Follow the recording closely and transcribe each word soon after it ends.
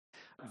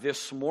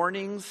This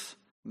morning's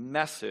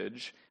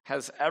message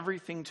has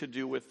everything to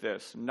do with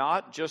this,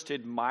 not just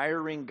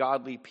admiring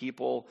godly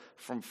people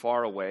from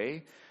far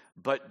away,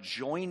 but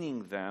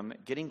joining them,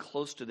 getting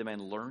close to them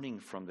and learning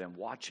from them,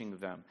 watching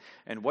them.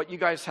 And what you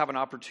guys have an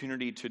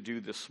opportunity to do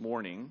this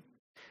morning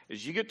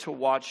is you get to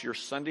watch your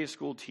Sunday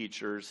school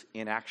teachers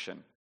in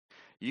action.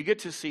 You get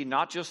to see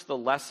not just the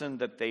lesson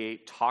that they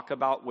talk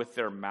about with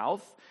their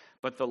mouth,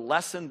 but the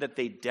lesson that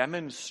they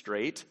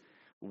demonstrate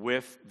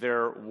with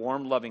their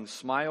warm, loving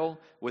smile,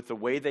 with the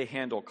way they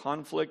handle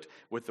conflict,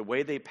 with the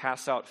way they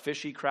pass out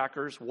fishy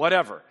crackers,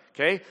 whatever,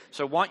 okay?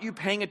 So I want you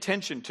paying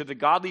attention to the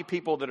godly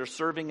people that are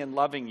serving and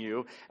loving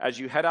you as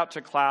you head out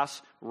to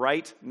class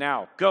right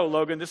now. Go,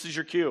 Logan, this is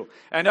your cue.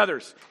 And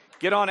others,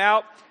 get on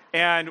out.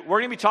 And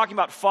we're going to be talking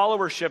about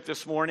followership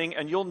this morning,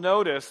 and you'll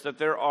notice that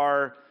there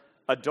are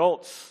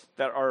adults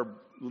that are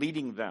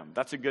leading them.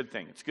 That's a good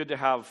thing. It's good to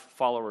have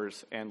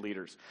followers and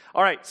leaders.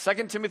 All right,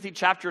 2 Timothy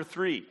chapter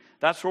 3.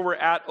 That's where we're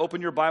at.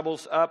 Open your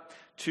Bibles up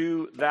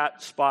to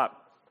that spot.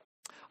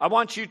 I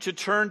want you to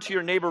turn to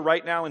your neighbor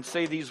right now and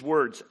say these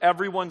words.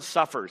 Everyone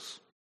suffers.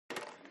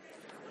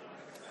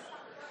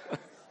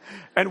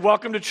 And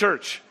welcome to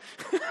church.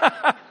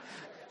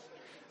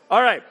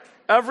 All right,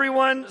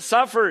 everyone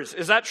suffers.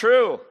 Is that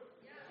true?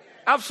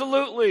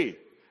 Absolutely.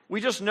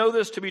 We just know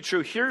this to be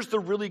true. Here's the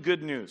really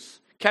good news.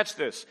 Catch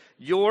this.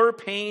 Your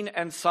pain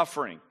and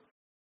suffering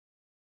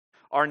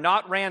are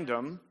not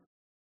random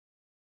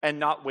and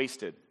not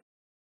wasted.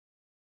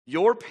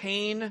 Your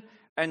pain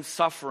and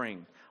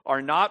suffering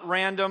are not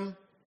random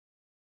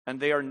and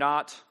they are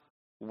not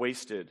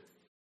wasted.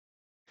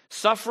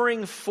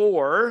 Suffering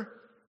for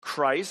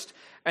Christ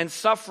and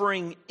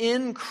suffering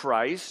in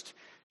Christ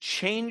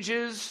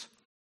changes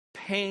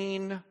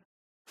pain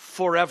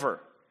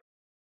forever.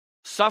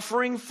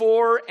 Suffering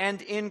for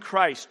and in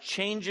Christ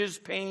changes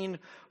pain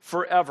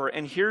forever.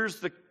 And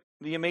here's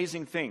the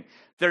amazing thing.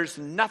 There's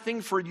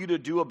nothing for you to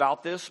do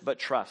about this but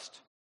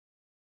trust.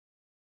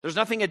 There's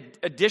nothing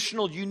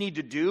additional you need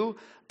to do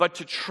but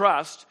to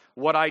trust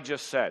what I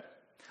just said.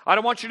 I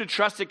don't want you to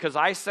trust it because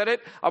I said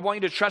it. I want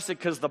you to trust it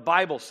because the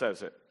Bible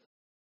says it.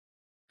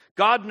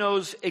 God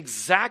knows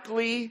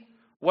exactly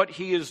what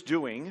He is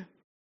doing,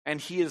 and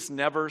He is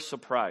never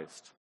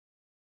surprised.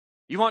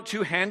 You want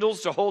two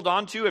handles to hold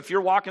on to if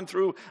you're walking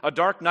through a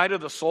dark night of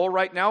the soul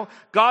right now?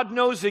 God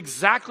knows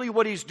exactly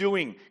what He's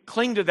doing.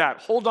 Cling to that.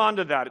 Hold on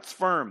to that. It's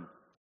firm.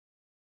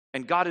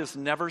 And God is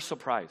never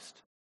surprised.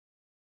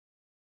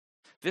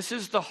 This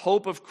is the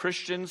hope of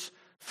Christians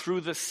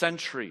through the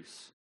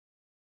centuries.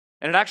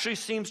 And it actually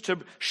seems to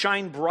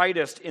shine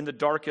brightest in the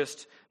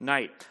darkest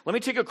night. Let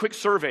me take a quick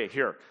survey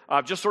here.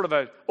 Just sort of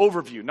an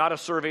overview, not a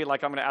survey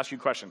like I'm going to ask you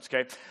questions,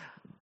 okay?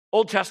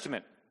 Old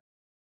Testament.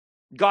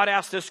 God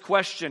asked this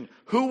question,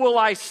 who will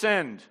I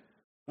send?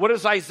 What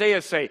does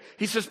Isaiah say?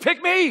 He says,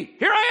 pick me.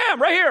 Here I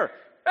am, right here.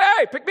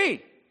 Hey, pick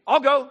me. I'll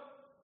go.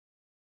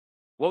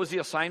 What was the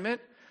assignment?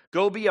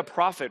 Go be a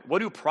prophet. What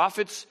do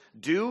prophets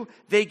do?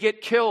 They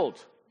get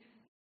killed.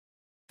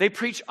 They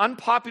preach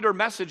unpopular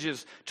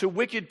messages to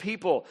wicked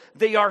people.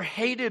 They are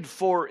hated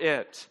for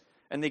it,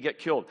 and they get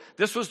killed.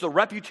 This was the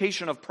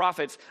reputation of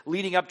prophets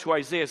leading up to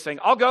Isaiah saying,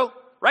 I'll go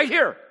right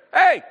here.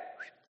 Hey,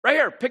 right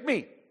here, pick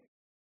me.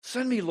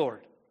 Send me, Lord.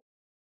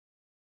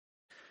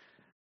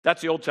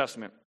 That's the Old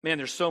Testament. Man,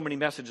 there's so many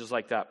messages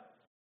like that.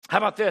 How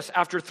about this?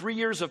 After 3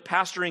 years of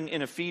pastoring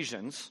in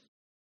Ephesians,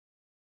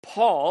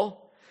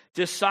 Paul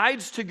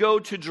decides to go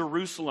to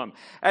Jerusalem.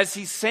 As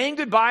he's saying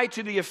goodbye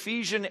to the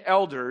Ephesian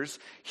elders,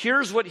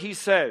 here's what he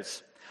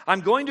says.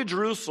 I'm going to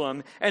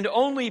Jerusalem, and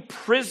only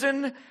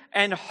prison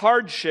and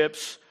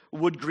hardships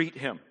would greet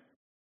him.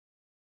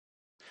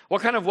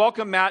 What kind of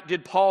welcome mat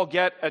did Paul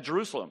get at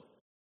Jerusalem?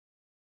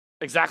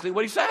 Exactly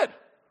what he said.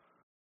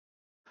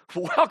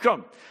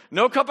 Welcome.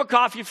 No cup of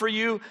coffee for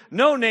you,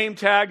 no name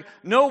tag,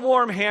 no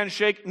warm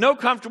handshake, no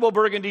comfortable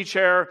burgundy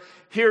chair.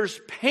 Here's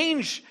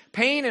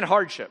pain and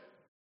hardship.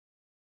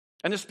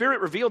 And the Spirit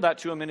revealed that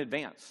to him in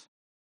advance.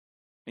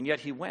 And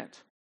yet he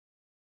went.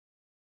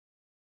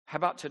 How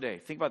about today?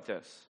 Think about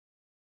this.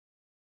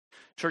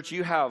 Church,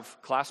 you have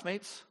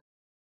classmates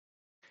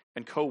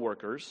and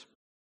coworkers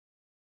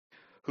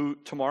who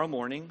tomorrow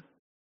morning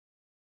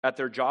at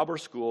their job or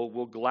school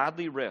will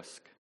gladly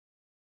risk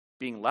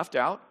being left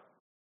out,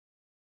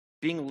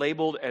 being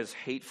labeled as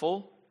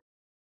hateful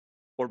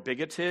or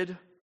bigoted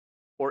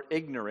or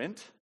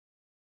ignorant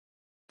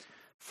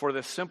for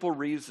the simple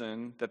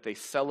reason that they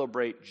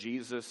celebrate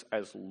Jesus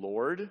as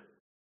Lord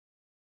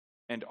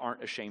and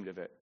aren't ashamed of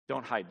it.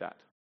 Don't hide that.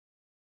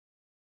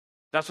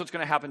 That's what's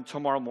going to happen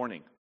tomorrow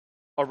morning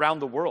around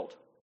the world.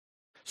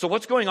 So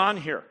what's going on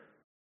here?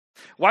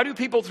 Why do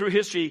people through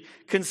history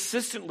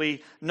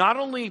consistently not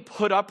only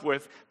put up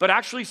with, but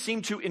actually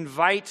seem to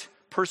invite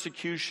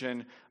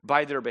persecution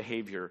by their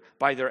behavior,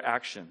 by their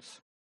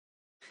actions?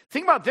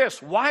 Think about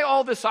this. Why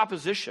all this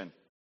opposition?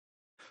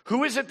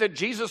 Who is it that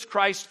Jesus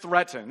Christ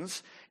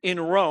threatens in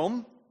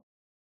Rome,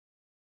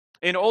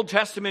 in Old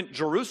Testament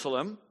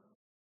Jerusalem,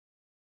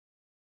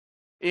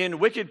 in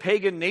wicked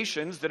pagan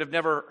nations that have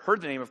never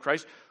heard the name of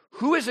Christ?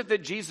 Who is it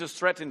that Jesus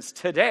threatens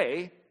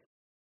today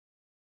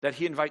that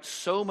he invites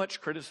so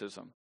much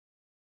criticism,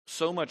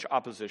 so much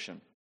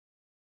opposition?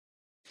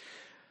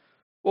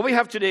 What we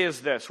have today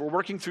is this. We're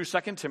working through 2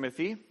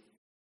 Timothy,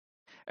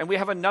 and we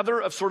have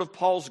another of sort of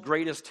Paul's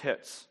greatest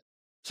hits.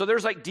 So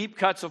there's like deep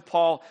cuts of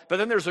Paul, but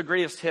then there's the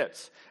greatest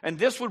hits. And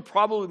this would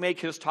probably make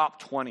his top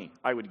 20,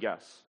 I would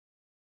guess.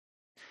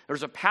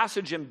 There's a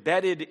passage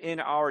embedded in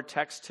our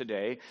text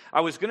today.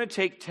 I was going to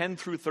take 10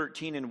 through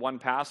 13 in one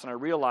pass, and I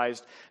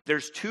realized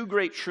there's two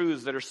great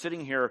truths that are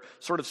sitting here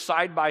sort of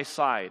side by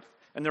side.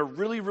 And they're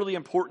really, really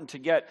important to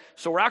get.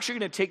 So we're actually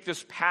going to take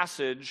this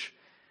passage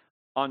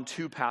on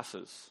two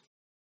passes.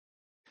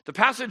 The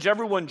passage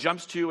everyone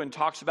jumps to and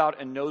talks about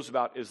and knows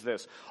about is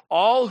this.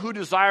 All who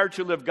desire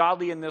to live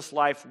godly in this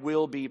life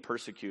will be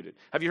persecuted.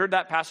 Have you heard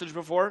that passage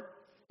before?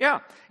 Yeah.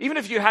 Even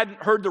if you hadn't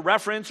heard the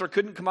reference or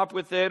couldn't come up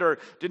with it or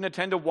didn't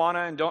attend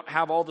Awana and don't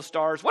have all the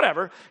stars,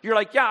 whatever, you're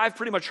like, yeah, I've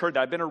pretty much heard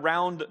that. I've been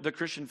around the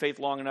Christian faith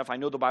long enough. I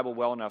know the Bible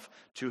well enough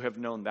to have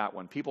known that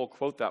one. People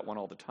quote that one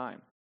all the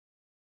time.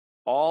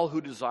 All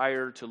who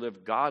desire to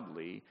live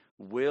godly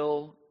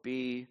will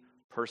be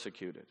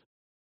persecuted.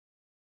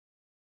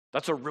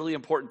 That's a really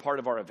important part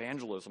of our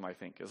evangelism, I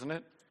think, isn't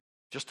it?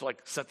 Just to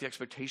set the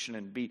expectation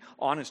and be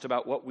honest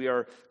about what we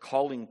are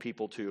calling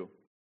people to.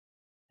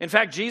 In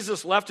fact,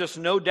 Jesus left us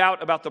no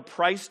doubt about the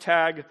price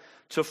tag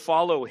to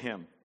follow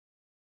him.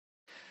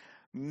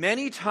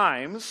 Many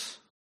times,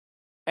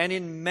 and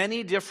in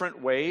many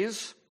different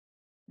ways,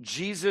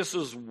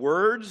 Jesus'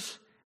 words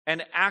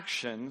and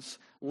actions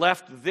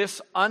left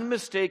this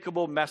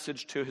unmistakable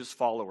message to his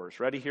followers.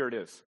 Ready? Here it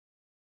is.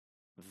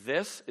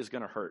 This is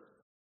going to hurt.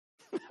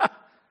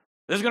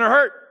 This is going to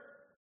hurt.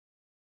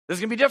 This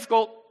is going to be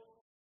difficult.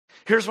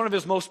 Here's one of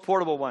his most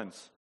portable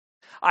ones.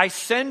 I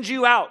send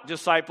you out,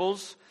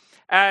 disciples,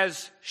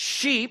 as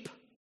sheep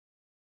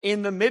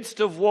in the midst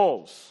of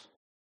wolves.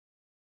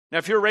 Now,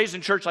 if you're raised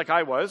in church like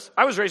I was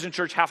raised in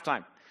church half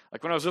time.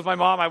 Like when I was with my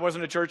mom, I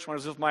wasn't at church. When I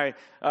was with my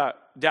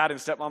dad and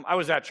stepmom, I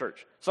was at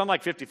church. So I'm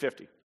like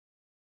 50-50.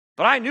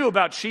 But I knew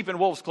about sheep in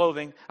wolves'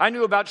 clothing. I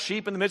knew about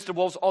sheep in the midst of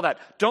wolves, all that.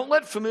 Don't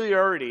let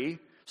familiarity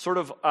sort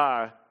of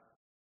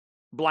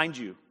blind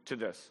you to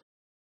this.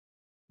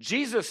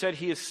 Jesus said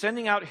he is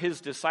sending out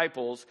his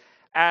disciples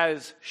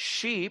as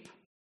sheep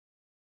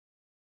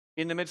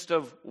in the midst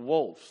of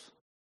wolves.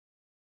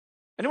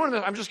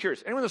 I'm just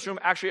curious, anyone in this room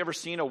actually ever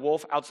seen a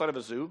wolf outside of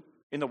a zoo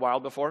in the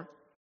wild before?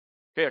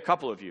 Okay, a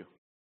couple of you.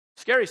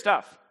 Scary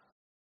stuff.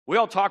 We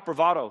all talk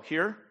bravado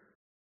here.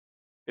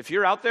 If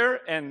you're out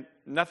there and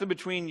nothing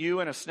between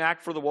you and a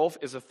snack for the wolf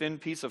is a thin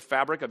piece of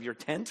fabric of your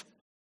tent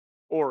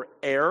or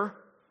air,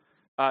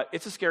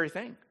 it's a scary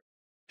thing.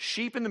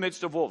 Sheep in the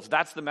midst of wolves,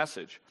 that's the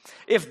message.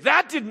 If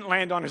that didn't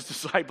land on his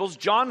disciples,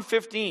 John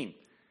 15,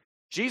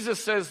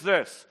 Jesus says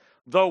this,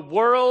 the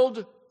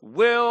world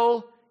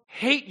will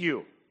hate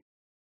you.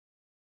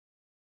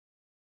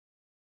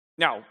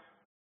 Now,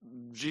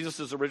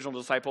 Jesus' original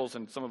disciples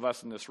and some of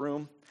us in this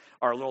room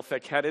are a little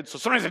thick-headed, so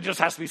sometimes it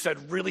just has to be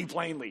said really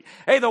plainly.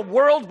 Hey, the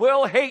world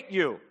will hate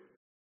you.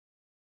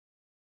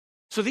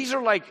 So these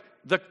are like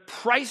the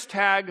price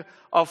tag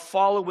of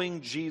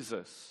following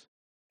Jesus.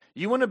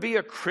 You want to be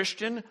a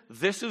Christian?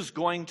 This is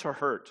going to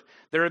hurt.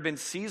 There have been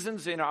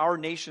seasons in our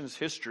nation's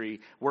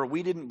history where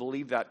we didn't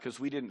believe that because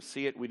we didn't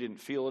see it, we didn't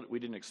feel it, we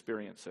didn't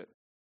experience it.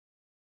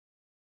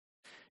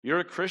 You're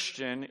a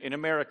Christian in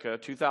America,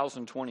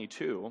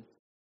 2022,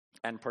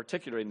 and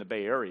particularly in the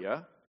Bay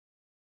Area,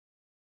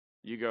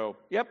 you go,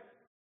 yep,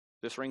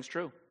 this rings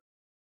true.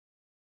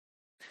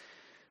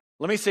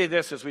 Let me say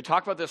this, as we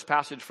talk about this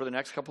passage for the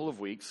next couple of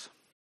weeks,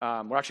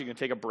 we're actually going to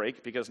take a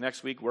break because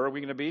next week, where are we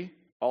going to be?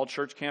 All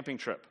church camping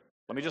trip.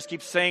 Let me just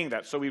keep saying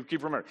that so we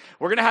keep remembering.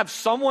 We're going to have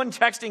someone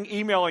texting,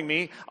 emailing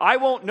me. I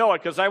won't know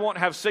it because I won't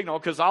have signal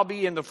because I'll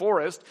be in the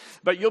forest.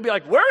 But you'll be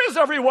like, where is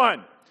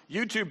everyone?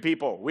 YouTube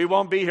people, we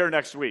won't be here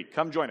next week.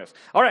 Come join us.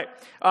 All right.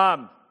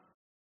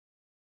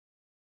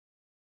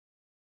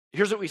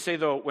 Here's what we say,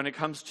 though, when it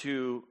comes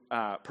to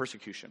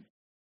persecution,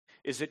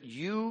 is that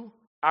you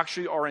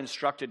actually are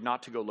instructed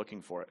not to go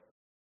looking for it.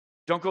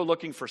 Don't go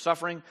looking for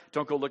suffering.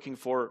 Don't go looking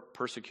for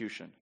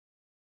persecution.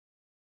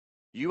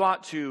 You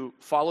ought to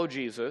follow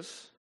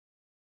Jesus,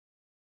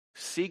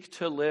 seek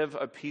to live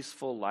a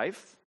peaceful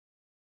life,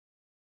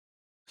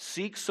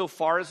 seek so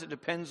far as it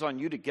depends on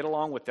you to get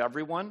along with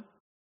everyone.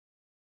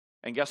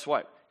 And guess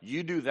what?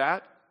 You do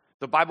that,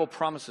 the Bible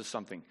promises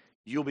something.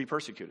 You'll be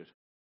persecuted.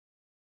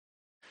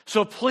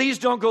 So please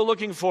don't go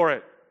looking for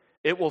it.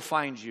 It will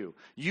find you.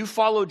 You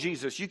follow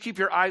Jesus. You keep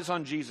your eyes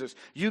on Jesus.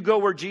 You go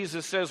where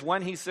Jesus says,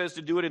 when he says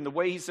to do it, in the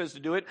way he says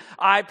to do it.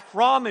 I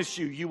promise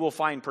you, you will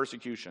find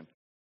persecution.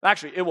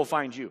 Actually, it will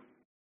find you.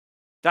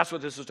 That's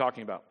what this is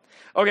talking about.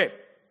 Okay.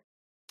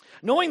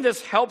 Knowing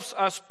this helps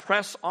us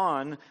press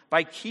on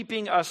by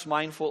keeping us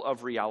mindful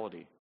of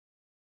reality.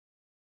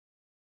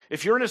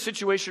 If you're in a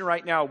situation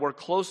right now where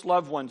close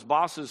loved ones,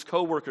 bosses,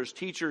 coworkers,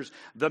 teachers,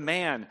 the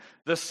man,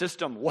 the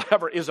system,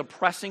 whatever, is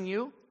oppressing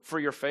you for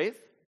your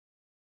faith,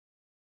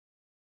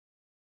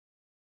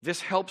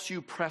 this helps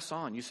you press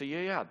on. You say,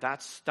 yeah,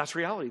 that's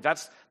reality.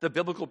 That's the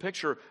biblical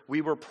picture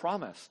we were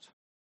promised.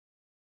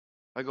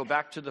 I go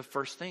back to the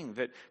first thing,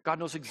 that God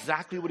knows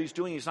exactly what he's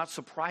doing. He's not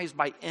surprised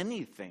by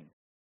anything.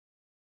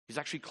 He's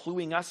actually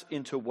cluing us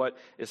into what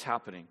is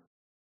happening.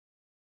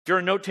 If you're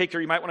a note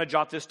taker, you might want to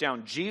jot this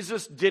down.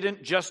 Jesus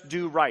didn't just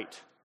do right.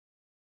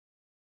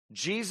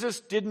 Jesus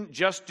didn't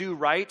just do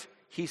right.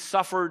 He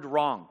suffered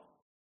wrong.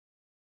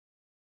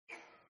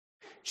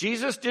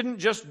 Jesus didn't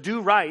just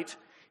do right.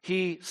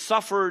 He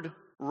suffered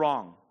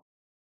wrong.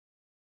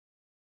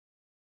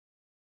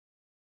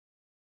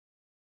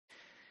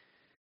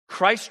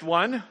 Christ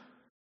won. That's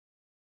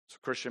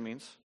what Christian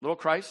means. Little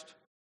Christ,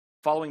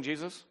 following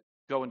Jesus,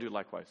 go and do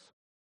likewise.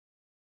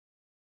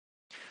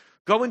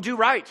 Go and do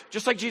right,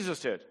 just like Jesus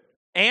did.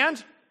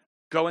 And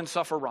go and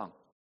suffer wrong,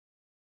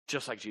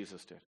 just like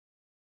Jesus did.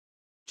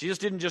 Jesus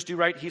didn't just do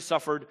right, he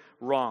suffered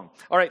wrong.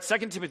 All right, 2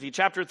 Timothy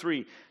chapter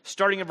 3,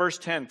 starting at verse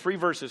 10, 3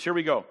 verses. Here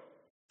we go.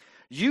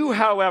 You,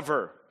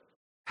 however,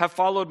 have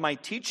followed my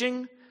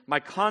teaching, my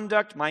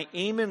conduct, my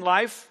aim in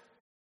life,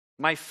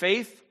 my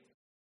faith,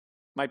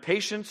 my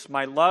patience,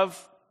 my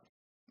love,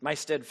 my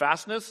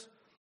steadfastness,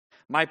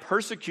 my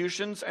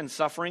persecutions and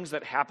sufferings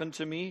that happened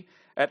to me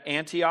at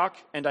Antioch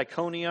and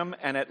Iconium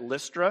and at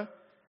Lystra,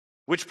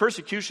 which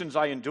persecutions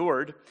I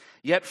endured,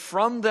 yet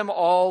from them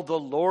all the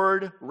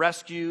Lord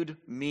rescued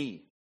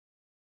me.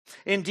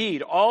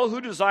 Indeed, all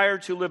who desire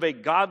to live a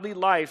godly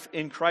life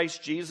in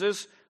Christ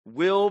Jesus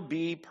will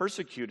be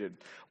persecuted,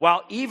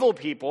 while evil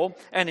people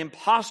and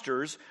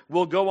impostors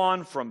will go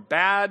on from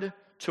bad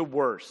to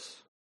worse,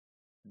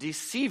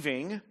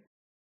 deceiving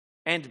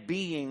and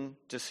being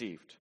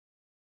deceived.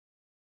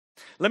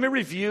 Let me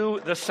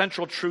review the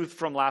central truth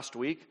from last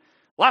week.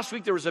 Last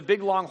week there was a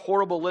big, long,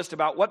 horrible list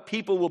about what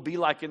people will be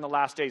like in the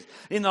last days.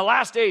 In the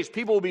last days,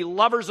 people will be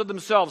lovers of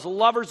themselves,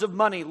 lovers of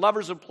money,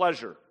 lovers of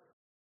pleasure.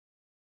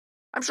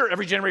 I'm sure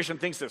every generation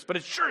thinks this, but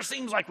it sure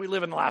seems like we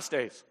live in the last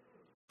days.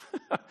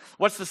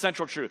 What's the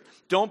central truth?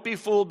 Don't be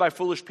fooled by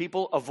foolish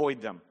people,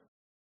 avoid them.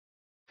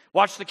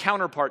 Watch the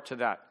counterpart to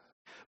that.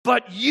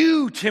 But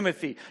you,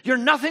 Timothy, you're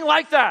nothing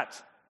like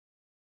that.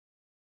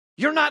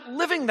 You're not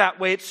living that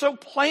way. It's so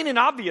plain and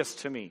obvious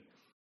to me.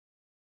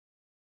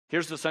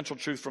 Here's the central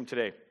truth from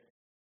today.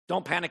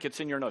 Don't panic, it's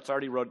in your notes. I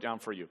already wrote it down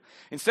for you.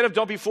 Instead of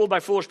don't be fooled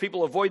by foolish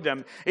people, avoid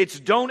them, it's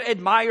don't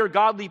admire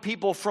godly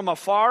people from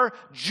afar,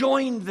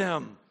 join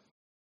them.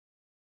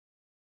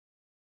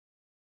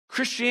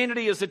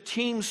 Christianity is a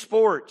team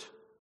sport.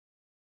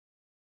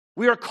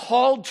 We are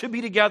called to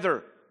be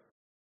together.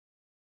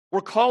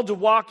 We're called to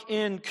walk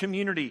in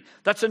community.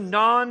 That's a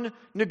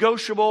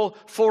non-negotiable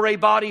for a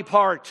body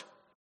part.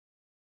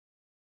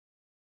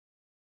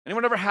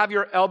 Anyone ever have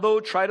your elbow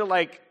try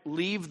to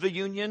leave the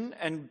union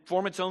and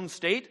form its own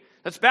state?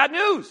 That's bad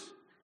news.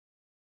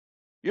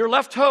 Your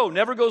left toe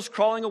never goes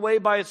crawling away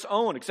by its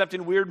own, except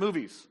in weird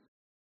movies.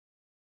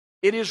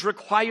 It is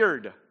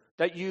required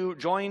that you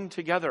join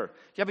together.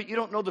 Yeah, but you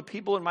don't know the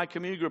people in my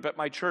community group at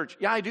my church.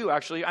 Yeah, I do,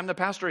 actually. I'm the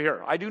pastor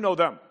here. I do know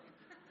them.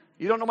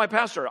 You don't know my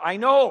pastor. I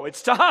know,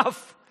 it's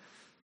tough.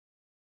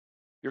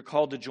 You're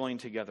called to join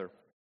together.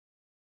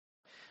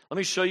 Let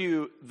me show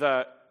you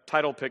the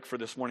title pick for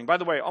this morning. By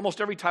the way,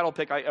 almost every title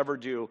pick I ever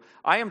do,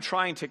 I am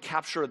trying to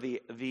capture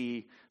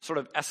the sort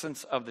of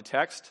essence of the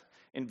text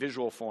in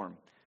visual form.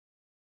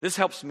 This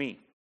helps me.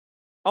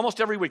 Almost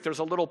every week there's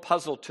a little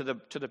puzzle to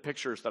the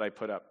pictures that I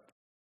put up.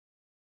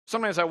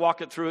 Sometimes I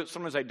walk it through it,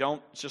 sometimes I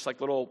don't. It's just like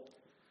little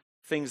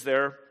things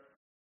there.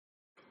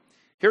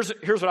 Here's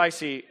what I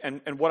see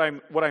and what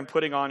I'm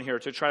putting on here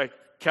to try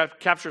to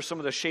capture some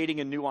of the shading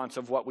and nuance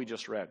of what we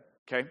just read.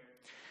 Okay?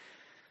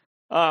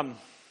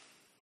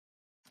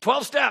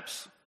 12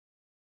 steps.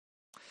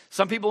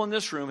 Some people in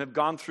this room have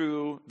gone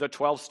through the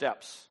 12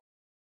 steps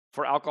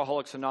for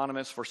Alcoholics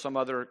Anonymous, for some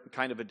other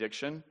kind of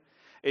addiction.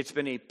 It's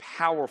been a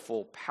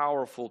powerful,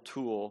 powerful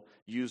tool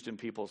used in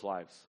people's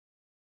lives.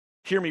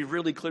 Hear me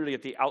really clearly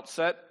at the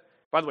outset.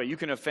 By the way, you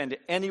can offend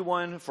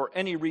anyone for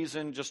any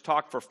reason. Just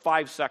talk for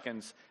 5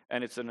 seconds,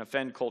 and it's an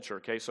offend culture,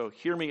 okay? So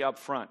hear me up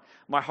front.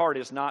 My heart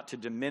is not to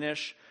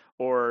diminish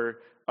or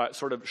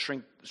sort of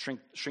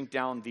shrink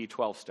down the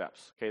 12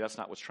 steps, okay? That's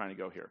not what's trying to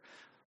go here.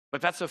 But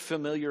that's a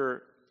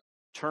familiar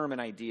term and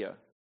idea,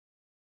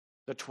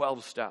 the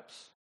 12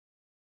 steps.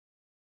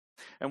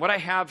 And what I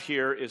have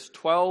here is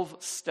 12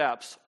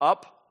 steps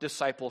up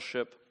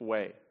discipleship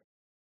way.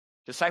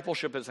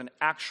 Discipleship is an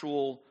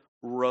actual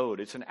road.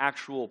 It's an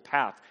actual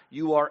path.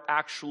 You are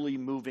actually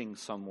moving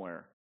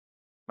somewhere.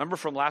 Remember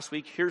from last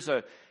week, here's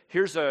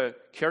a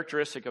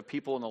characteristic of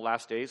people in the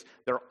last days.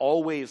 They're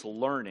always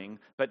learning,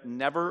 but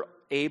never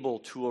able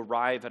to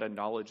arrive at a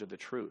knowledge of the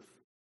truth.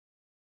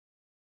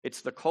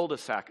 It's the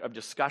cul-de-sac of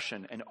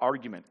discussion and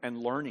argument and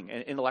learning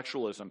and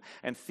intellectualism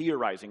and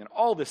theorizing and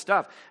all this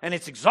stuff. And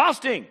it's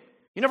exhausting.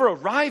 You never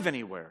arrive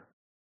anywhere.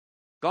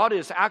 God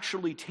is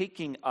actually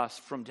taking us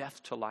from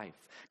death to life.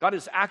 God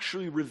is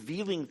actually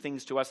revealing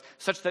things to us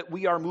such that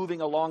we are moving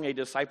along a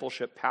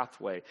discipleship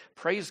pathway.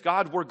 Praise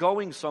God, we're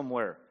going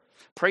somewhere.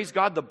 Praise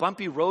God, the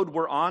bumpy road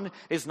we're on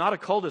is not a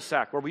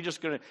cul-de-sac where we're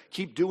just going to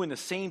keep doing the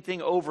same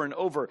thing over and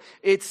over.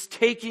 It's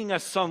taking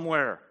us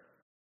somewhere.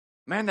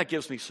 Man, that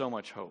gives me so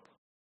much hope.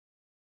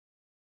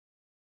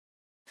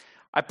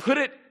 I put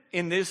it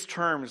in these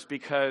terms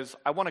because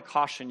I want to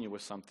caution you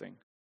with something.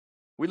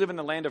 We live in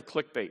the land of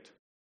clickbait.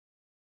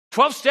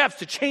 12 steps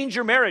to change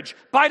your marriage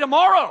by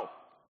tomorrow.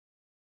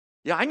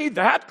 Yeah, I need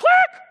that. Click.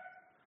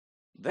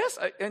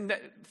 And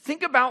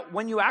think about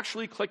when you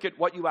actually click it,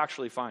 what you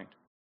actually find.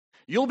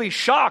 You'll be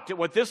shocked at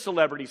what this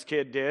celebrity's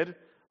kid did.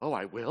 Oh,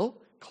 I will.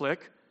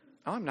 Click.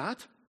 No, I'm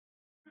not.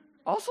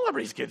 All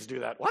celebrities' kids do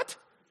that. What?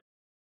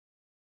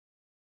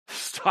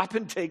 Stop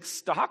and take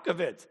stock of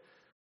it.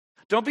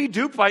 Don't be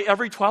duped by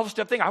every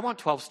 12-step thing. I want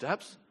 12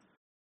 steps.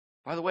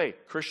 By the way,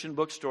 Christian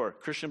bookstore,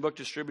 Christian book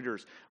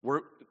distributors,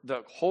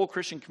 the whole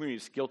Christian community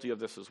is guilty of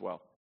this as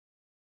well.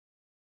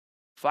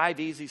 5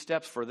 easy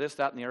steps for this,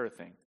 that, and the other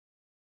thing.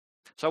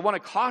 So I want to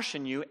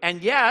caution you,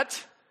 and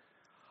yet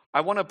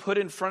I want to put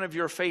in front of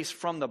your face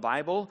from the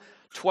Bible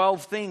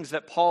 12 things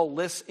that Paul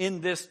lists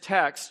in this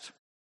text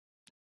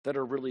that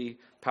are really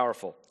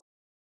powerful.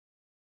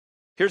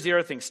 Here's the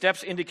other thing.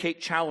 Steps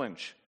indicate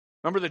challenge.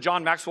 Remember the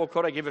John Maxwell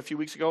quote I gave a few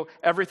weeks ago?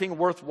 Everything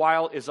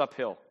worthwhile is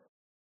uphill.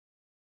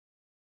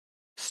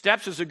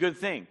 Steps is a good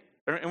thing.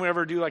 Anyone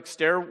ever do like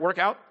stair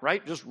workout,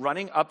 right? Just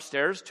running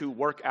upstairs to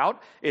work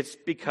out. It's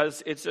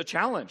because it's a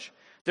challenge.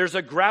 There's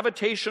a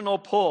gravitational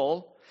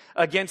pull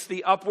against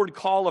the upward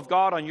call of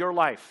God on your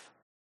life.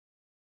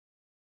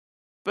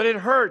 But it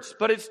hurts,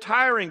 but it's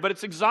tiring, but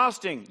it's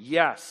exhausting.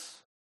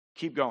 Yes,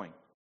 keep going.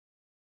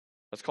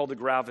 That's called the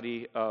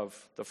gravity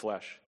of the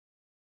flesh.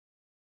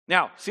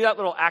 Now, see that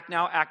little act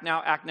now, act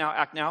now, act now,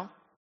 act now?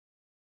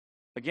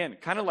 Again,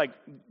 kind of like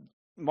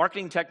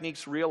marketing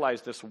techniques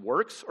realize this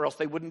works, or else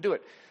they wouldn't do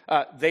it.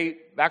 They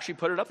actually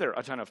put it up there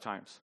a ton of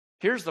times.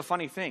 Here's the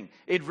funny thing.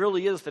 It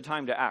really is the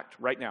time to act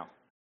right now.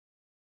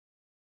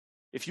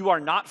 If you are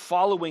not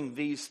following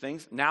these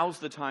things, now's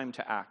the time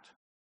to act.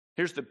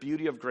 Here's the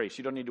beauty of grace.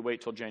 You don't need to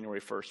wait till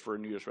January 1st for a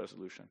New Year's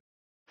resolution.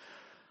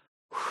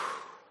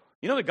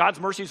 You know that God's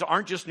mercies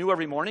aren't just new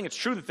every morning. It's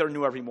true that they're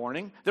new every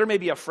morning. There may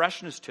be a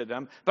freshness to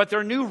them, but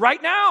they're new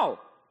right now.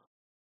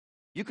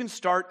 You can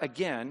start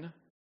again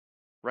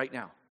right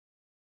now.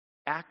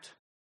 Act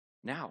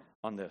now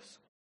on this.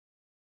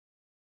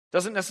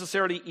 Doesn't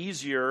necessarily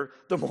easier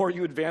the more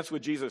you advance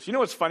with Jesus. You know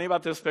what's funny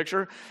about this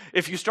picture?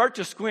 If you start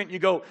to squint, you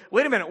go,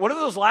 wait a minute, what do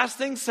those last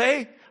things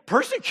say?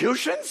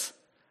 Persecutions?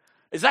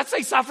 Does that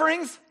say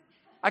sufferings?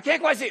 I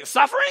can't quite see it.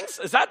 Sufferings?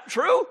 Is that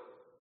true?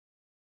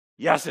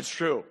 Yes, it's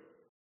true.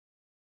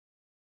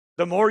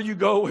 The more you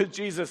go with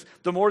Jesus,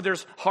 the more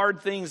there's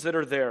hard things that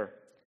are there.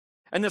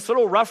 And this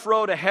little rough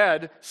road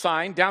ahead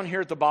sign down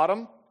here at the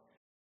bottom,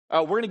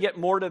 we're going to get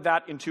more to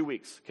that in 2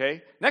 weeks,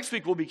 okay? Next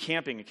week we'll be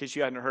camping, in case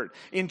you hadn't heard.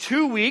 In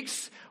 2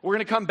 weeks, we're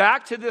going to come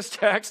back to this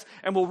text,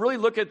 and we'll really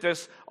look at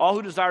this. All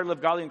who desire to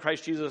live godly in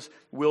Christ Jesus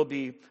will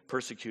be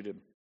persecuted.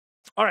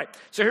 All right,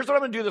 so here's what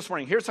I'm going to do this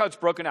morning. Here's how it's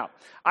broken out.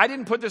 I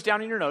didn't put this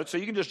down in your notes, so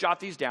you can just jot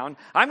these down.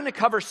 I'm going to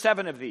cover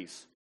 7 of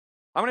these.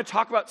 I'm going to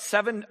talk about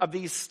 7 of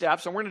these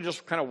steps, and we're going to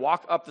just kind of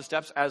walk up the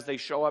steps as they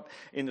show up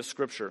in the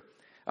Scripture.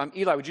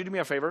 Eli, would you do me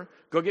a favor?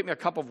 Go get me a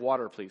cup of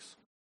water, please.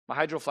 My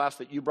hydro flask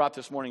that you brought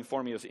this morning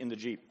for me is in the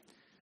Jeep.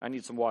 I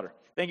need some water.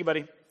 Thank you,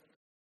 buddy.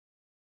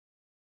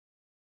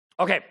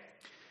 Okay.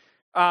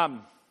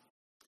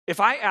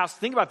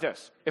 Think about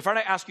this. If I were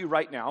to ask you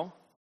right now,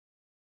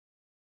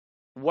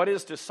 what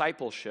is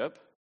discipleship?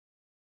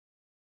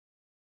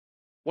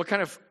 What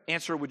kind of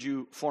answer would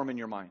you form in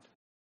your mind?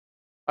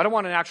 I don't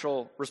want an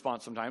actual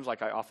response sometimes,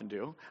 like I often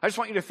do. I just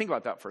want you to think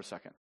about that for a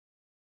second.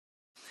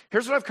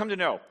 Here's what I've come to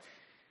know.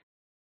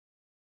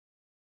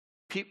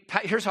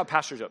 Here's how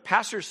pastors do it.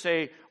 Pastors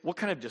say, what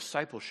kind of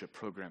discipleship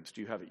programs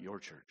do you have at your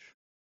church?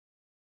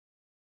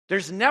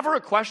 There's never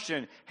a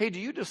question, hey, do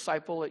you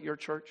disciple at your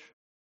church?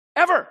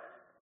 Ever.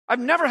 I've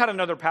never had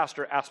another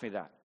pastor ask me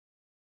that.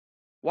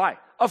 Why?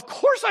 Of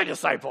course I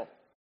disciple.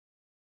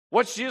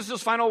 What's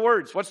Jesus' final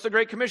words? What's the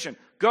Great Commission?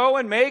 Go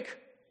and make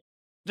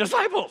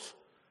disciples.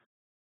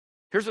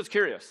 Here's what's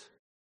curious.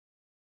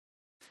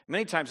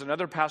 Many times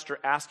another pastor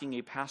asking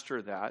a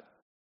pastor that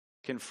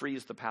can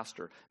freeze the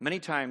pastor. Many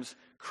times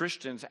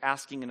Christians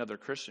asking another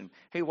Christian,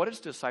 hey, what is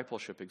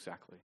discipleship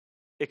exactly?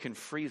 It can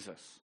freeze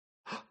us.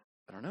 I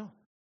don't know.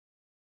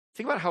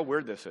 Think about how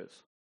weird this is.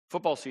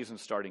 Football season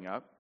starting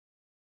up.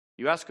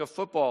 You ask a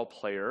football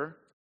player,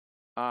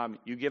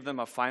 you give them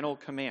a final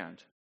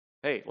command.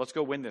 Hey, let's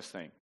go win this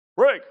thing.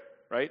 Break,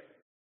 right?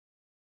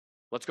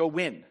 Let's go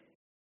win.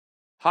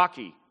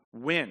 Hockey,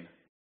 win.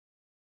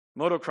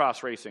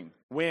 Motocross racing,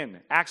 win.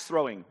 Axe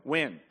throwing,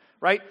 win,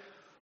 right?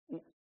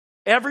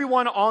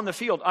 Everyone on the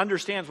field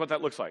understands what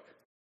that looks like.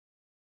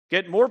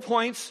 Get more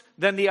points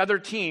than the other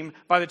team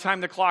by the time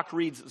the clock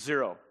reads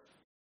 0.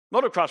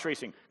 Motocross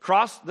racing,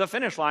 cross the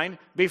finish line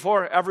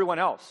before everyone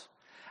else.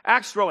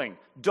 Axe throwing,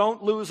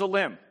 don't lose a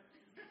limb.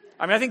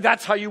 I think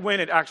that's how you win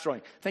at axe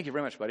throwing. Thank you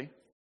very much, buddy.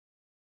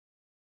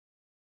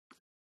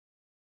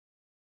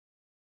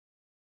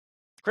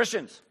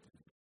 Christians,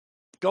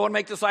 go and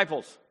make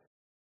disciples.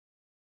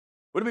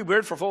 Would it be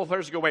weird for football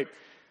players to go, wait,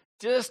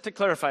 just to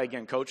clarify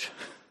again, coach,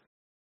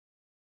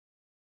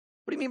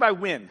 what do you mean by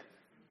win?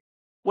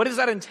 What does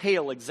that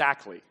entail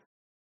exactly?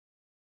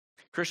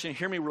 Christian,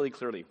 hear me really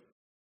clearly.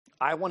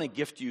 I want to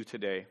gift you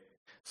today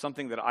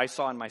something that I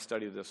saw in my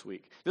study this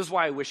week. This is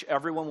why I wish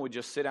everyone would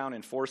just sit down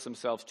and force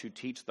themselves to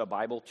teach the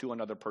Bible to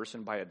another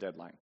person by a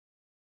deadline.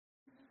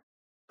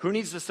 Who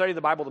needs to study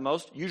the Bible the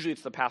most? Usually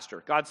it's the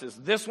pastor. God says,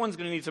 this one's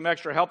going to need some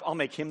extra help. I'll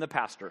make him the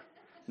pastor.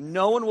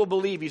 No one will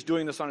believe he's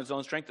doing this on his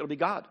own strength. It'll be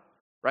God,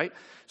 right?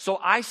 So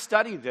I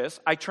study this.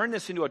 I turn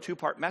this into a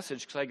 2-part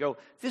message because I go,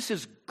 this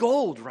is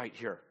gold right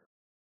here.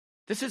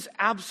 This is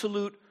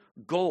absolute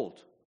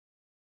gold.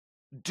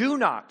 Do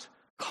not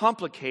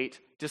complicate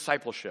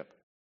discipleship.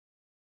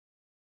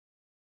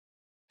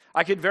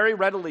 I could very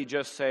readily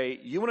just say,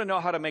 you want to know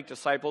how to make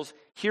disciples?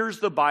 Here's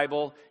the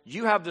Bible.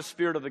 You have the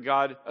Spirit of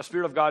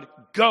God.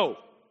 Go.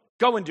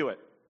 Go and do it.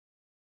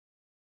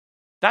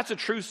 That's a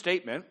true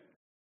statement.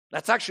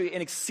 That's actually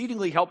an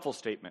exceedingly helpful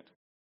statement.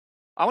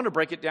 I want to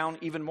break it down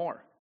even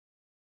more.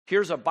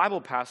 Here's a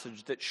Bible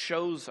passage that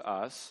shows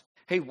us,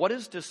 hey, what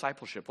is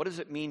discipleship? What does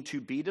it mean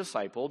to be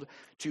discipled,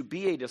 to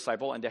be a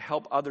disciple, and to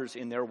help others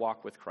in their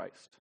walk with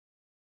Christ?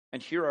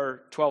 And here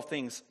are 12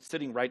 things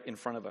sitting right in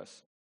front of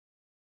us.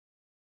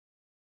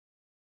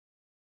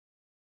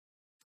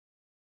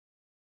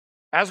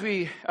 As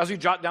we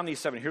jot down these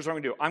 7, here's what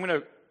I'm going to do. I'm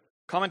going to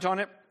comment on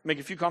it, make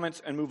a few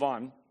comments, and move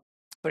on.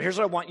 But here's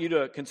what I want you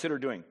to consider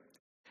doing.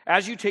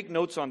 As you take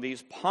notes on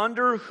these,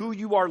 ponder who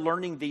you are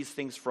learning these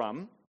things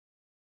from,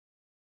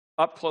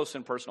 up close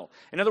and personal.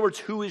 In other words,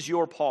 who is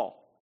your Paul?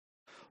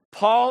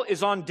 Paul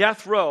is on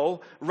death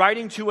row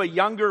writing to a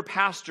younger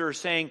pastor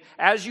saying,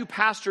 as you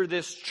pastor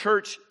this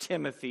church,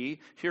 Timothy,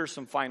 here's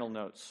some final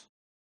notes.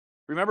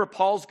 Remember,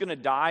 Paul's going to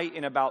die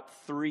in about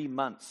 3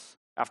 months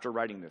after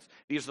writing this.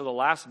 These are the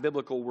last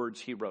biblical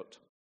words he wrote.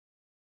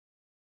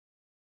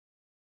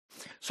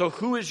 So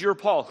who is your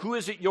Paul? Who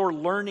is it you're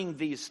learning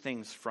these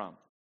things from?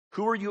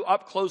 Who are you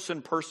up close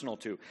and personal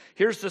to?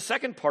 Here's the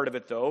second part of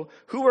it, though.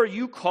 Who are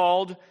you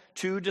called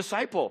to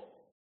disciple?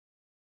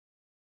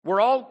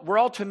 We're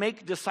all to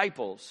make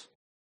disciples.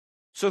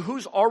 So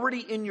who's already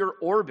in your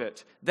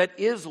orbit that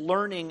is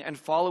learning and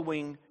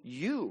following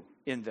you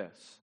in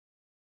this?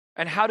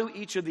 And how do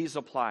each of these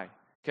apply?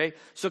 Okay,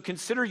 so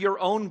consider your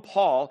own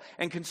Paul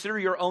and consider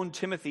your own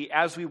Timothy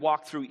as we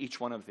walk through each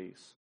one of these.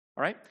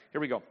 All right,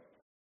 here we go.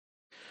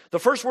 The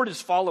first word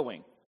is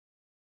following.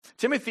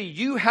 Timothy,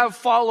 you have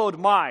followed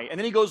my, and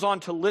then he goes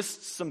on to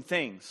list some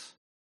things.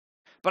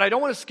 But I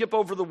don't want to skip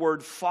over the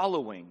word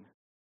following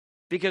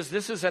because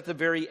this is at the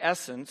very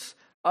essence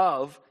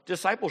of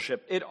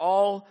discipleship. It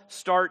all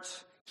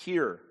starts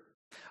here.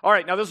 All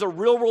right, now there's a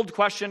real world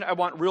question. I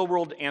want real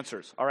world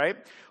answers. All right,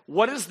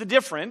 what is the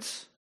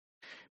difference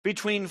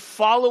between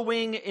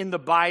following in the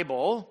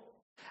Bible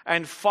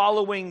and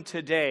following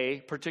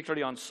today,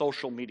 particularly on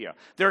social media?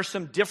 There are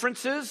some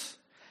differences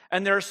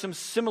and there are some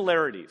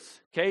similarities,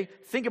 okay?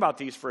 Think about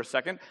these for a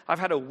second. I've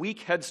had a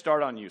weak head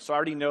start on you, so I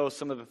already know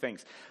some of the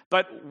things.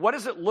 But what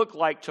does it look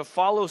like to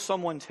follow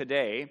someone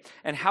today,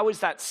 and how is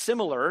that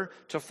similar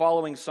to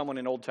following someone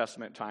in Old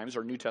Testament times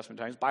or New Testament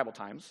times, Bible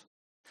times?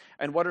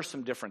 And what are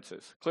some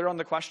differences? Clear on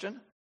the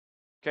question?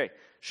 Okay,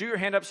 shoot your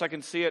hand up so I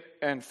can see it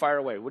and fire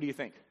away. What do you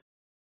think?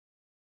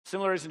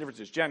 Similarities and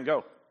differences. Jen,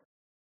 go.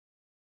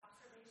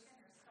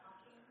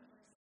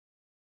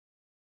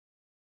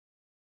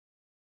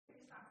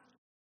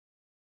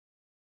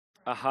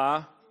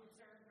 Uh-huh.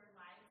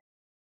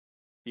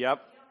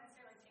 Yep.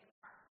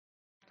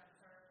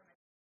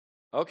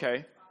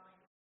 Okay.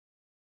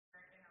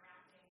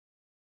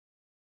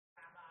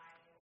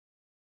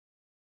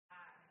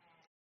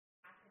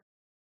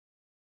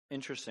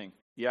 Interesting.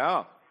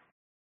 Yeah.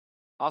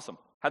 Awesome.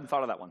 Hadn't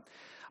thought of that one.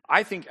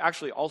 I think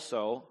actually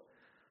also,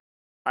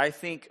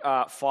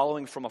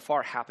 following from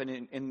afar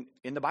happened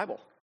in the Bible,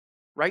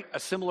 right? A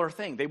similar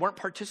thing. They weren't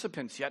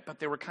participants yet, but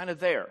they were kind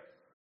of there.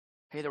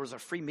 Hey, there was a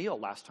free meal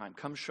last time.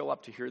 Come show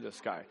up to hear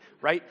this guy,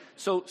 right?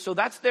 So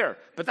that's there.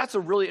 But that's a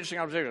really interesting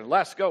observation.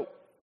 Les, go.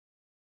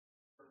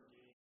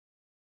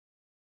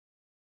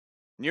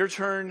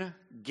 Near-term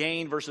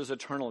gain versus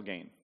eternal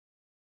gain.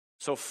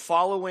 So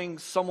following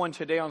someone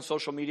today on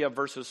social media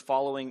versus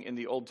following in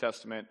the Old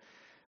Testament,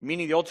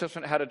 meaning the Old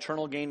Testament had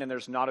eternal gain and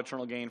there's not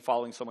eternal gain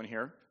following someone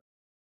here?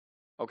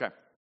 Okay.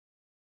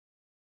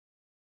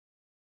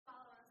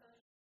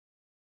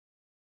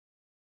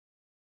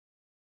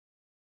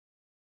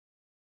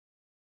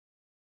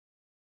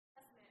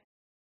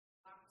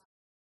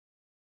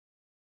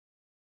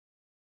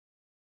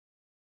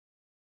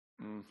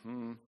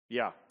 Mm-hmm.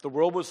 Yeah, the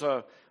world was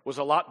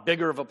a lot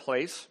bigger of a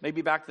place,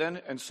 maybe back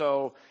then, and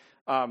so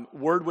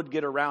word would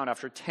get around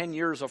after 10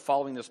 years of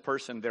following this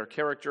person, their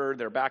character,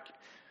 their back,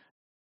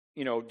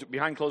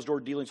 behind closed door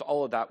dealings,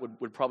 all of that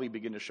would probably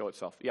begin to show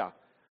itself. Yeah,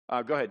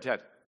 go ahead,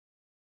 Ted.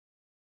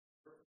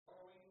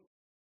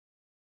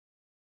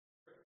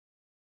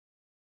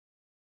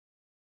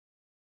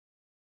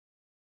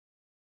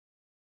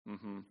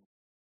 Mm-hmm.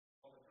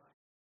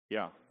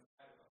 Yeah,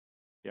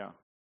 yeah.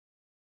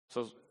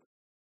 So,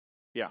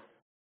 yeah.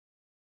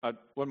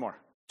 One more.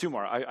 Two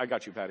more. I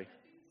got you, Patty.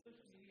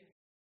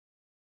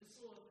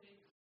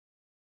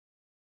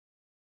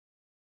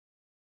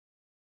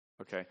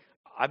 Okay.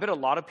 I bet a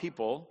lot of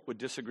people would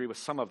disagree with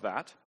some of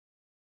that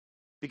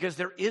because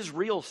there is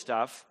real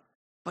stuff,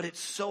 but it's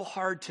so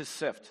hard to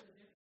sift.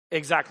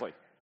 Exactly.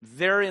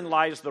 Therein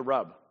lies the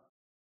rub.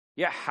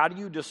 Yeah, how do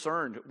you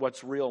discern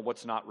what's real and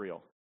what's not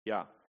real?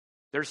 Yeah.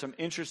 There's some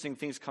interesting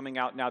things coming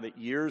out now that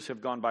years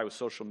have gone by with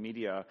social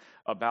media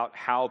about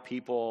how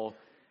people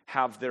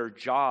have their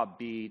job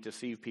be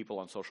deceive people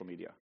on social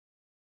media.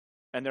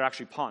 And they're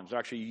actually pawns. They're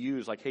actually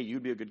used like, hey,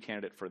 you'd be a good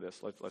candidate for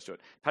this. Let's do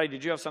it. Patty,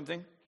 did you have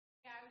something?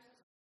 Yeah, I was just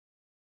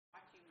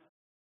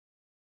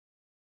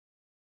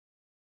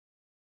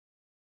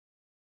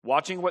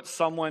Watching what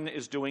someone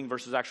is doing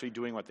versus actually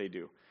doing what they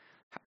do.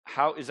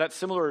 How is that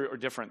similar or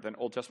different than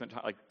Old Testament,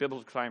 like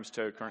biblical times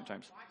to current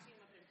times? watching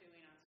what they're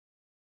doing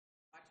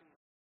watching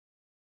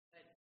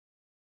but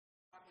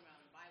talking about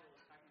in the Bible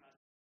is talking about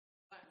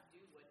let them do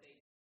what they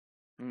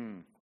do.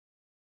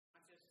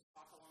 Not just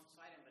walk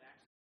alongside them, but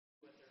actually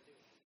do what they're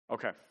doing.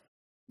 Okay.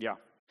 Yeah.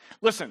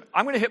 Listen,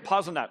 I'm going to hit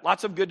pause on that.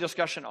 Lots of good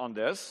discussion on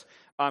this.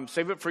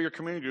 Save it for your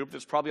community group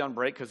that's probably on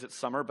break because it's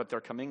summer, but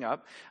they're coming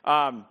up.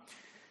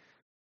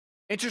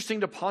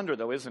 Interesting to ponder,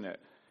 though, isn't it?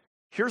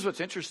 Here's what's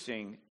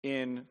interesting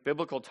in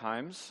biblical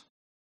times,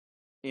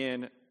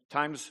 in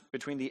times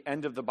between the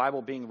end of the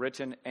Bible being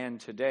written and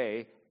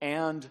today,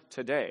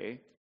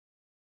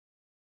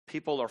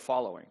 people are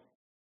following.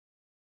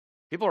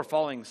 People are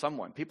following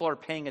someone. People are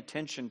paying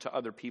attention to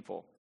other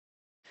people.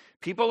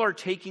 People are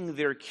taking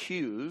their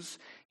cues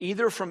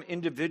either from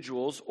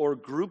individuals or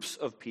groups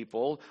of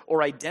people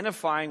or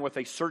identifying with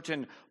a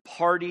certain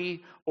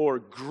party or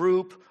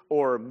group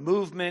or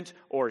movement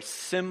or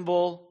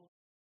symbol.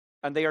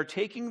 And they are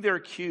taking their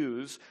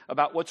cues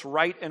about what's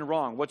right and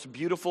wrong, what's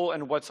beautiful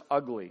and what's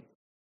ugly.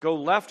 Go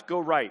left, go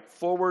right,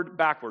 forward,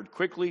 backward,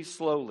 quickly,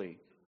 slowly.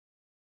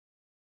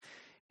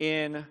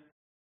 In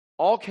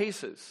all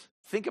cases,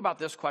 think about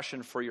this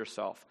question for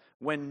yourself.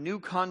 When new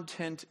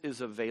content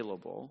is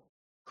available,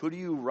 who do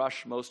you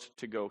rush most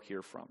to go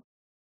hear from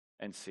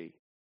and see?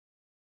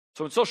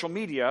 So in social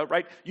media,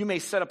 right, you may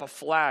set up a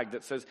flag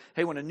that says,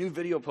 hey, when a new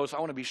video posts, I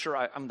want to be sure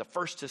I'm the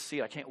first to see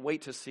it. I can't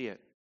wait to see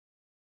it.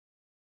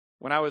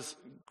 When I was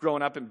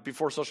growing up and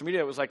before social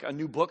media, it was like a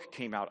new book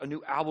came out, a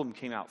new album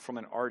came out from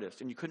an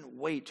artist, and you couldn't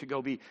wait to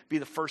go be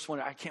the first one.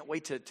 I can't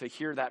wait to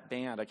hear that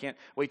band. I can't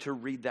wait to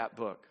read that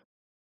book.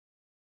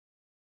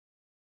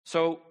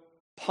 So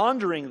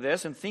pondering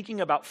this and thinking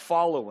about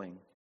following.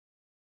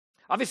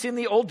 Obviously, in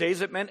the old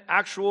days, it meant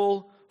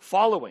actual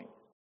following.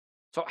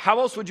 So how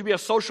else would you be a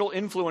social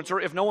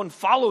influencer if no one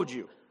followed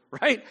you,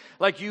 right?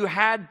 Like you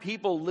had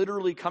people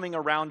literally coming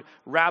around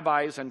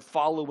rabbis and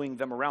following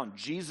them around.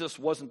 Jesus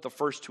wasn't the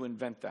first to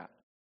invent that.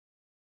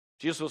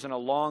 Jesus was in a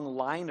long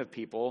line of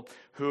people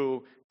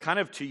who, kind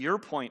of to your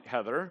point,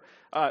 Heather,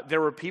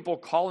 there were people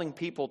calling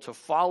people to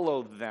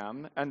follow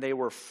them, and they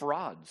were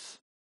frauds.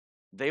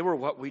 They were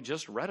what we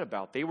just read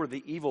about. They were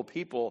the evil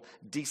people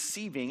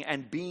deceiving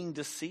and being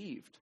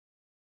deceived.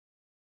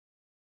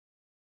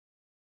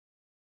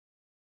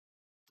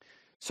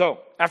 So,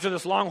 after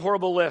this long,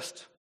 horrible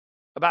list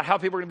about how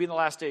people are going to be in the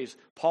last days,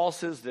 Paul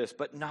says this,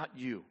 but not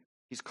you.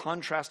 He's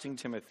contrasting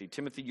Timothy.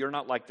 Timothy, you're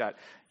not like that.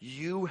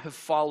 You have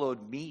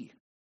followed me,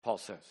 Paul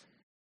says.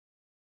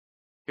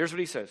 Here's what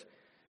he says.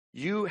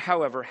 You,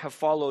 however, have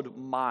followed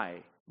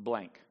my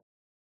blank.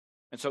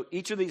 And so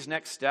each of these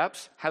next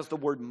steps has the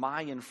word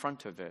my in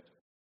front of it.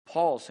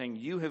 Paul saying,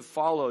 you have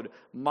followed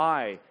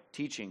my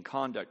teaching,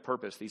 conduct,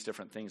 purpose, these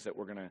different things that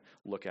we're going to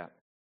look at.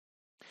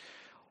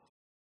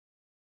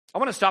 I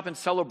want to stop and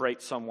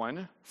celebrate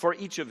someone for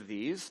each of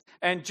these.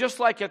 And just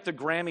like at the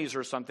Grammys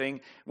or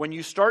something, when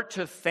you start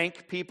to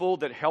thank people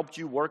that helped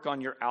you work on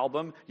your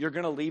album, you're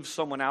going to leave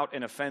someone out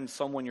and offend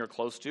someone you're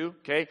close to,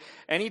 okay?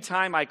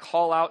 Anytime I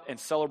call out and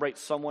celebrate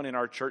someone in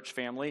our church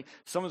family,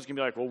 someone's going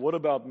to be like, well, what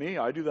about me?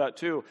 I do that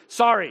too.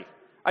 Sorry.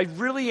 I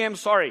really am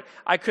sorry.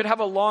 I could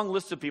have a long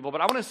list of people,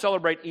 but I want to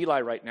celebrate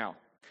Eli right now.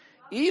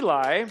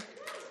 Eli,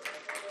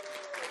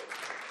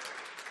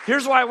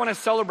 here's why I want to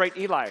celebrate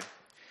Eli.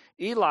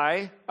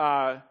 Eli,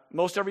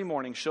 most every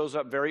morning, shows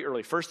up very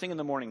early. First thing in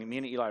the morning, me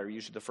and Eli are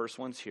usually the first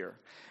ones here.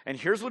 And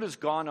here's what has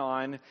gone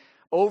on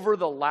over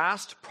the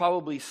last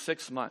probably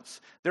 6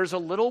 months. There's a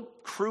little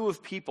crew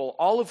of people,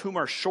 all of whom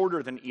are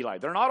shorter than Eli.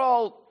 They're not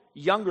all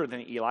younger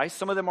than Eli.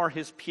 Some of them are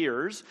his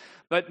peers,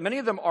 but many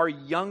of them are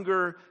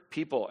younger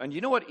people. And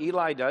you know what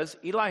Eli does?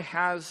 Eli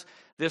has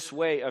this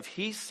way of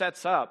he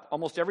sets up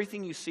almost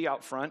everything you see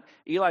out front.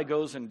 Eli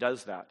goes and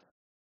does that.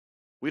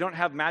 We don't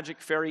have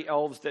magic fairy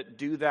elves that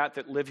do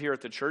that live here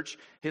at the church.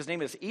 His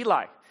name is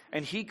Eli,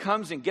 and he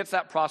comes and gets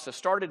that process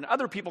started, and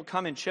other people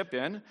come and chip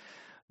in.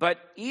 But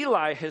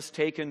Eli has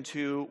taken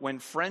to, when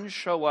friends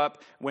show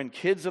up, when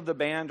kids of the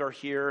band are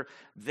here,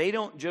 they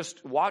don't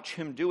just watch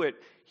him do it,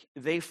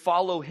 they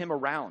follow him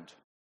around.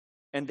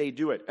 and they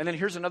do it. And then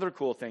here's another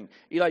cool thing.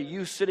 Eli,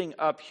 you sitting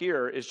up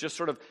here is just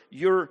sort of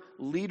your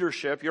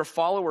leadership. Your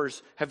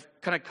followers have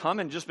kind of come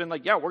and just been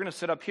like, yeah, we're going to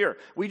sit up here.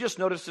 We just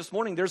noticed this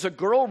morning there's a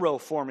girl row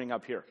forming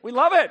up here. We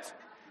love it.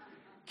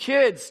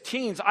 Kids,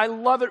 teens, I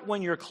love it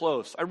when you're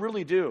close. I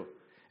really do.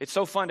 It's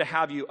so fun to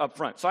have you up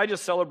front. So I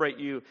just celebrate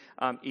you,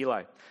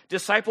 Eli.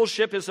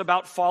 Discipleship is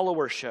about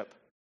followership.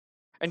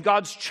 And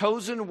God's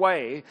chosen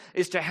way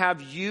is to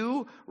have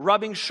you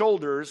rubbing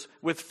shoulders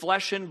with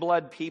flesh and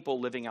blood people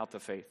living out the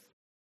faith.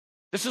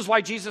 This is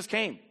why Jesus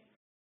came.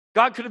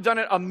 God could have done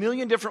it a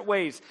million different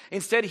ways.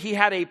 Instead, he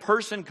had a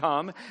person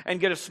come and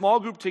get a small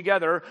group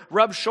together,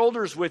 rub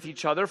shoulders with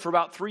each other for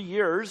about 3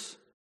 years,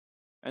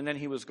 and then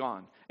he was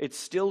gone. It's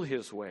still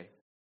his way.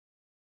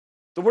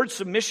 The word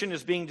submission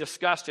is being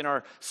discussed in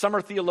our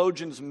Summer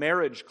Theologians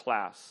marriage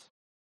class.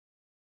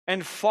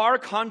 And far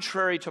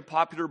contrary to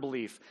popular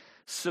belief,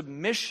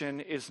 submission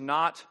is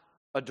not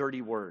a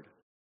dirty word.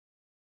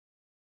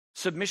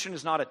 Submission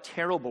is not a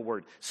terrible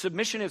word.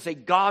 Submission is a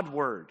God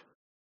word.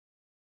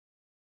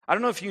 I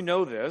don't know if you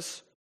know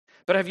this,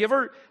 but have you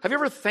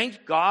ever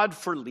thanked God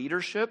for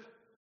leadership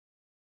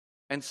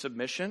and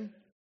submission?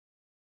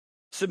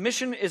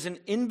 Submission is an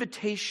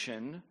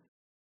invitation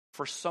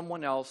for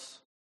someone else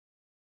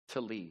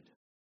to lead.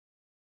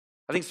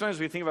 I think sometimes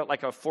we think about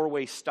like a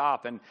four-way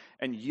stop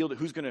and yield.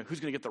 Who's going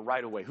to get the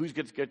right of way? Who's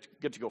going to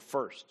get to go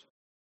first?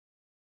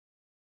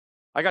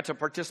 I got to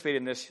participate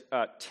in this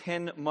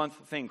 10-month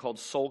thing called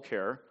Soul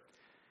Care,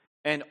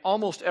 and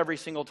almost every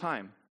single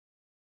time,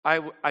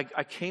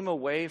 I came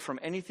away from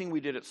anything we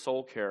did at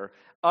Soul Care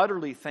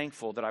utterly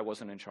thankful that I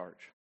wasn't in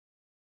charge.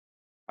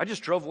 I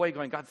just drove away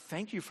going, God,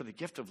 thank you for the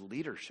gift of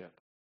leadership.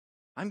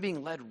 I'm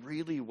being led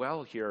really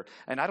well here,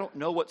 and I don't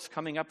know what's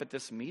coming up at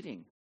this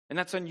meeting. And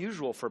that's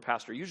unusual for a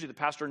pastor. Usually the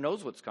pastor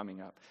knows what's coming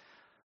up.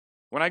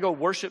 When I go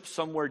worship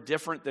somewhere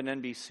different than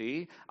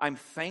NBC, I'm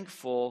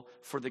thankful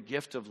for the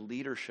gift of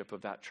leadership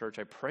of that church.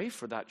 I pray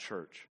for that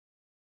church.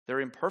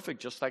 They're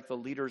imperfect, just like the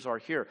leaders are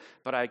here.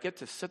 But I get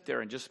to sit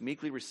there and just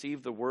meekly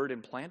receive the word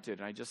implanted.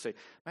 And I just say,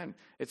 man,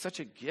 it's such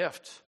a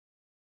gift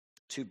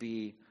to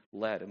be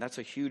led. And that's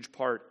a huge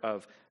part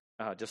of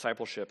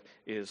discipleship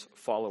is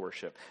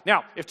followership.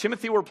 Now, if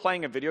Timothy were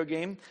playing a video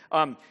game,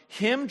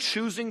 him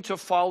choosing to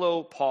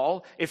follow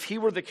Paul, if he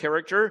were the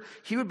character,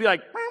 he would be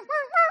like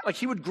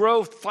he would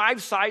grow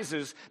 5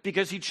 sizes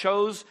because he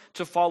chose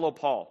to follow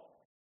Paul.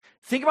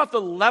 Think about the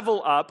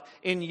level up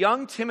in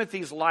young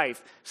Timothy's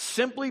life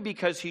simply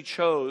because he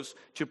chose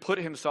to put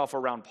himself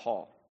around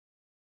Paul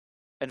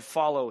and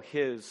follow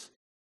his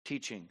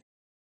teaching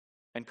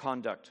and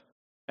conduct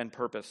and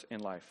purpose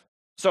in life.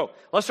 So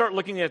let's start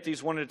looking at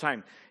these one at a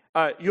time.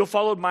 You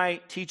followed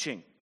my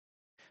teaching.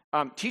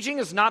 Teaching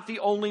is not the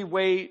only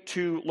way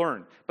to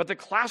learn, but the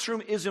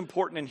classroom is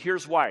important, and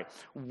here's why.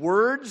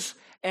 Words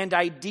and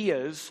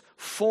ideas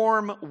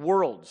form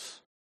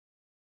worlds.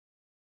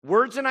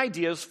 Words and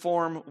ideas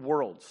form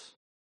worlds.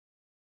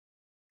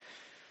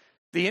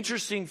 The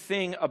interesting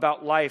thing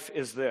about life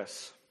is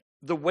this.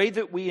 The way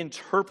that we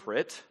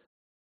interpret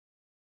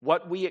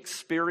what we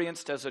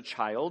experienced as a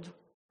child,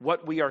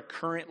 what we are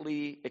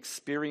currently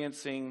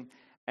experiencing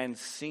and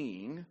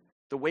seeing,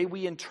 the way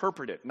we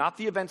interpret it, not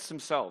the events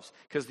themselves,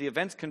 because the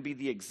events can be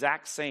the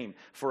exact same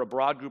for a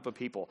broad group of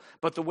people,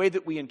 but the way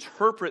that we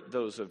interpret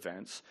those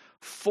events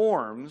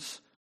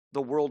forms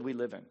the world we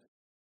live in.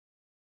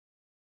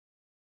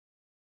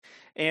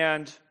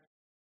 And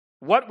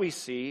what we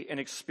see and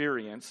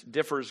experience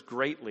differs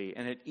greatly,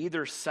 and it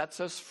either sets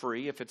us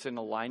free if it's in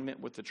alignment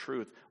with the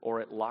truth,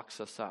 or it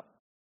locks us up.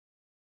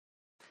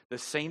 The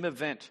same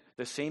event,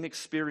 the same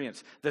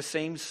experience, the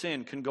same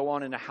sin can go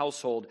on in a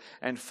household,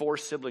 and 4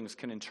 siblings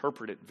can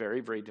interpret it very,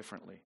 very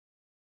differently.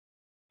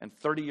 And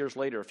 30 years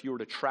later, if you were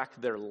to track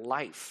their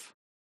life,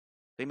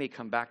 they may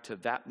come back to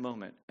that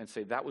moment and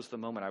say, that was the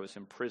moment I was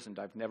imprisoned.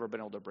 I've never been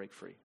able to break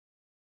free.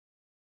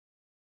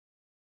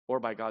 Or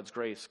by God's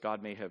grace,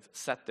 God may have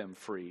set them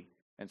free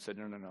and said,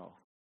 no,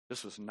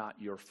 this was not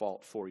your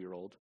fault,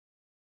 4-year-old.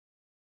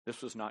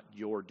 This was not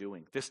your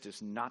doing. This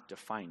does not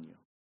define you.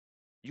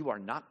 You are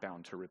not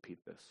bound to repeat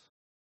this.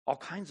 All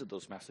kinds of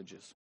those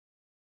messages.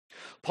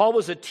 Paul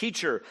was a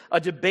teacher, a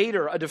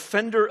debater, a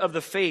defender of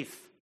the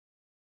faith.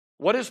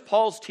 What is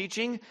Paul's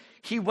teaching?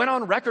 He went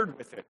on record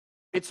with it.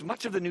 It's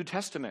much of the New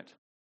Testament.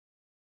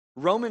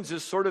 Romans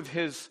is sort of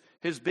his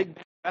big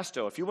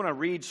manifesto. If you want to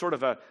read sort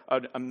of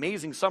an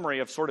amazing summary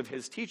of sort of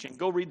his teaching,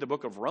 go read the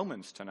book of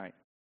Romans tonight.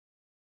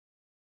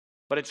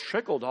 But it's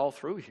trickled all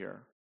through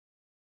here.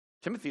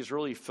 Timothy's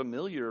really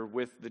familiar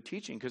with the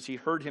teaching because he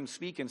heard him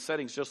speak in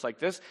settings just like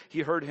this. He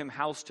heard him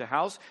house to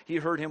house. He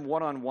heard him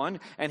one-on-one,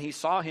 and he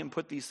saw him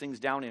put these things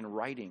down in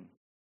writing.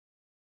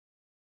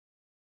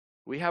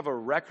 We have a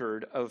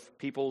record of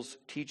people's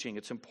teaching.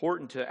 It's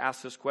important to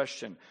ask this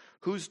question.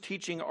 Whose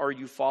teaching are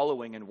you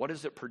following, and what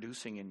is it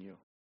producing in you?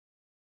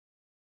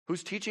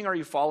 Whose teaching are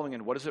you following,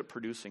 and what is it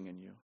producing in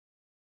you?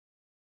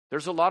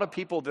 There's a lot of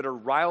people that are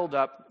riled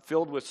up,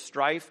 filled with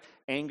strife,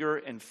 anger,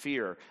 and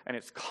fear, and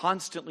it's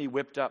constantly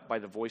whipped up by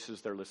the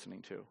voices they're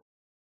listening to.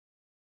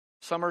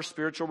 Some are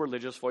spiritual,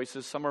 religious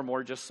voices. Some are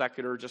more just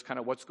secular, just kind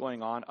of what's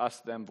going on, us,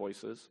 them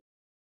voices.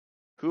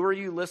 Who are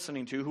you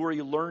listening to? Who are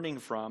you learning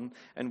from?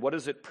 And what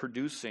is it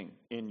producing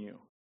in you?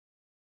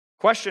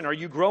 Question, are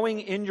you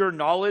growing in your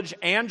knowledge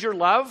and your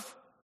love?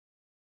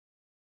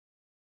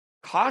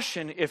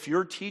 Caution if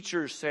your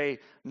teachers say,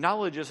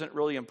 knowledge isn't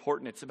really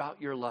important, it's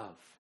about your love.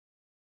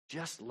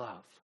 Just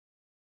love.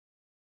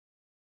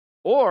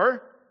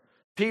 Or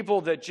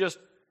people that just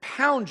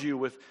pound you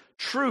with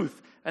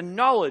truth and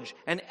knowledge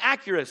and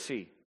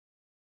accuracy.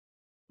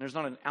 There's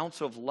not an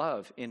ounce of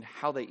love in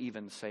how they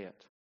even say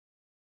it.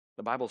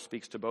 The Bible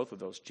speaks to both of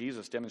those.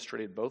 Jesus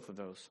demonstrated both of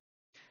those.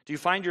 Do you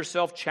find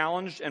yourself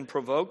challenged and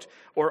provoked,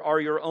 or are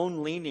your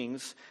own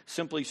leanings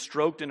simply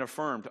stroked and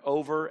affirmed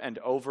over and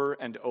over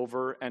and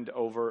over and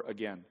over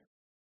again?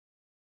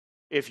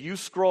 If you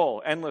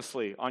scroll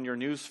endlessly on your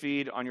news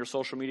feed, on your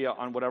social media,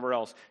 on whatever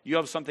else, you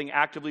have something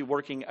actively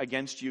working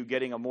against you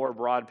getting a more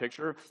broad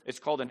picture. It's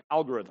called an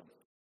algorithm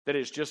that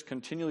is just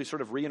continually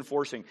sort of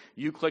reinforcing.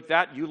 You click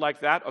that, you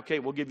like that, okay,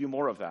 we'll give you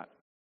more of that.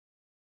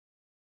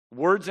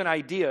 Words and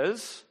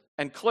ideas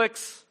and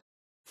clicks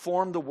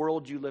form the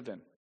world you live in.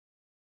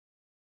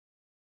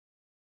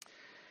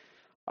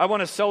 I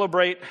want to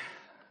celebrate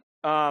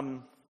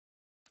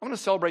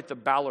the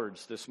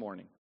Ballards this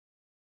morning.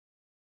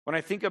 When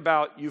I think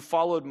about you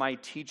followed my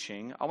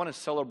teaching, I want to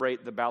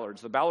celebrate the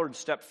Ballards. The Ballards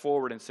stepped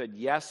forward and said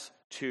yes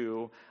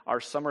to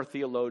our Summer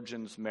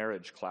Theologians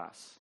marriage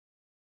class.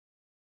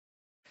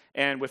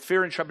 And with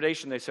fear and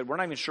trepidation, they said, we're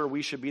not even sure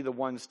we should be the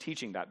ones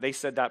teaching that. They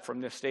said that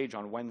from this stage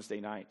on Wednesday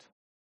night.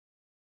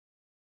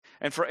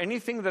 And for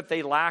anything that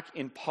they lack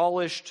in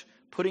polished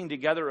putting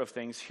together of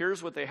things,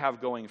 here's what they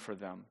have going for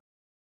them.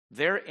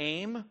 Their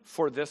aim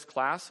for this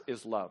class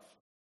is love.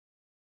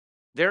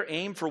 Their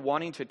aim for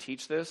wanting to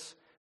teach this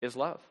is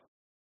love.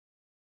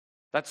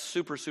 That's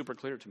super, super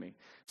clear to me.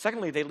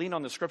 Secondly, they lean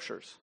on the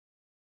scriptures.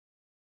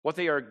 What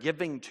they are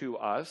giving to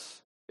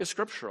us is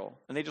scriptural,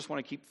 and they just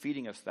want to keep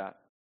feeding us that.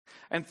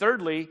 And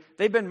thirdly,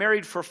 they've been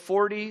married for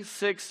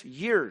 46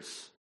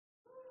 years.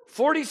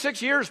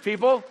 46 years,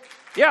 people.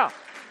 Yeah.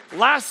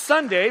 Last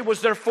Sunday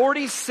was their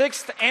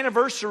 46th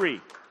anniversary.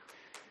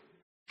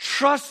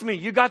 Trust me,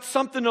 you got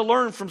something to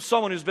learn from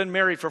someone who's been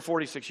married for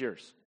 46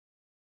 years.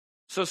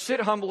 So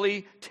sit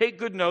humbly, take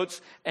good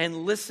notes, and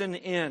listen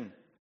in.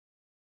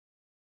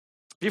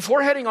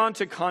 Before heading on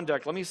to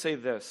conduct, let me say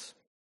this.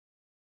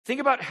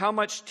 Think about how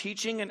much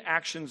teaching and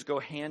actions go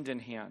hand in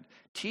hand.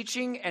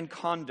 Teaching and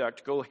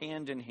conduct go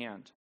hand in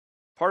hand.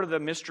 Part of the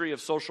mystery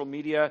of social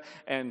media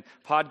and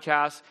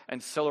podcasts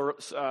and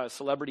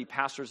celebrity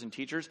pastors and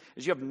teachers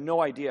is you have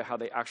no idea how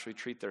they actually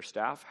treat their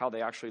staff, how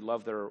they actually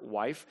love their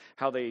wife,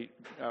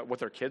 what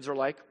their kids are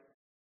like.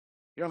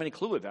 You don't have any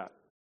clue of that.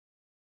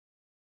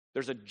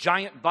 There's a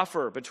giant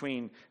buffer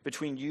between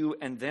you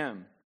and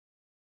them.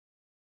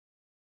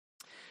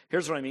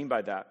 Here's what I mean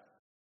by that.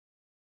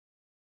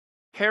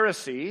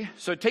 Heresy,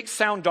 so take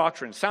sound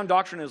doctrine. Sound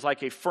doctrine is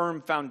like a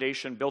firm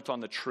foundation built on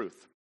the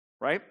truth,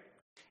 right?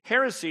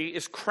 Heresy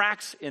is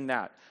cracks in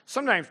that.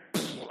 Sometimes,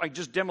 like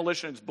just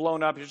demolition, it's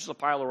blown up, it's just a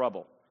pile of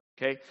rubble,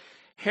 okay?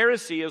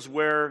 Heresy is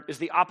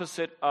the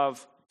opposite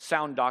of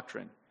sound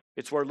doctrine.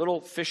 It's where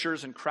little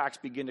fissures and cracks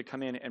begin to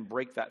come in and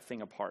break that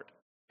thing apart,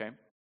 okay?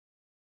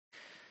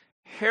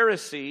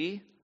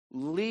 Heresy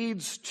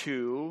leads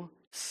to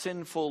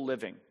sinful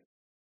living.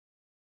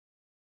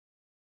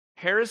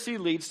 Heresy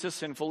leads to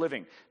sinful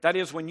living. That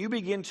is, when you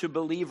begin to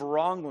believe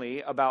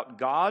wrongly about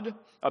God,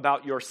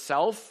 about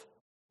yourself,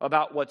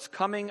 about what's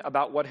coming,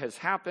 about what has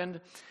happened,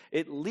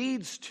 it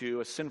leads to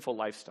a sinful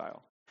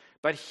lifestyle.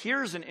 But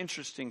here's an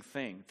interesting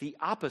thing. The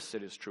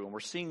opposite is true, and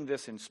we're seeing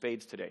this in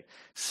spades today.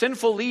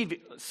 Sinful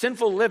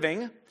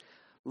living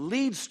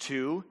leads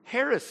to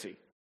heresy.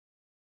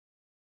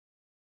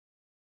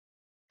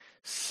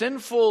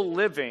 Sinful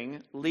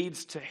living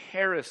leads to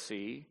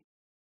heresy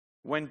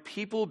when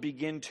people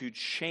begin to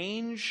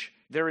change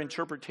their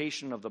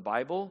interpretation of the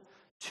Bible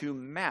to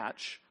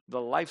match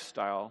the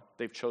lifestyle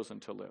they've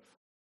chosen to live.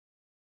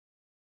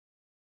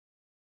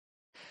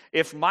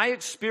 If my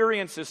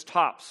experience is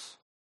tops,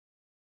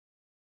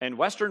 and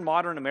Western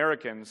modern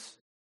Americans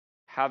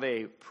have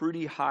a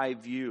pretty high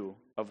view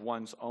of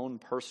one's own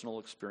personal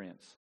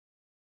experience.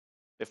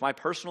 If my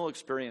personal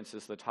experience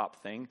is the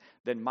top thing,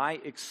 then my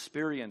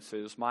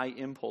experiences, my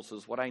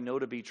impulses, what I know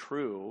to be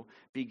true,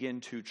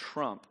 begin to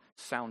trump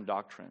sound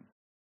doctrine.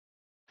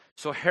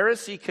 So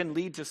heresy can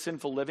lead to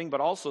sinful living,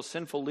 but also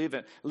sinful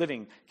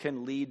living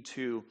can lead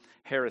to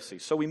heresy.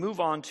 So we move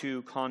on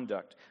to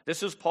conduct.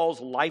 This is Paul's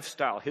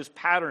lifestyle, his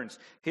patterns,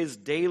 his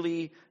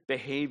daily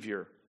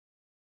behavior.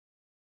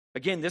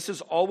 Again, this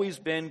has always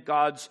been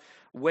God's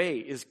way,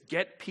 is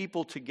get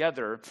people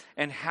together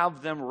and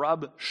have them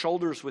rub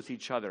shoulders with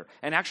each other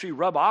and actually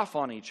rub off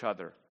on each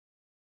other.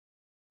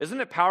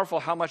 Isn't it powerful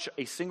how much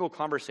a single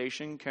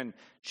conversation can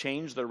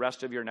change the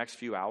rest of your next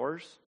few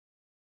hours?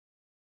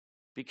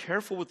 Be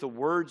careful with the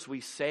words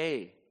we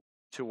say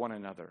to one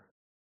another.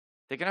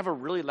 They can have a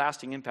really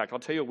lasting impact. I'll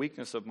tell you a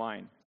weakness of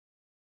mine.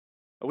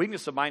 A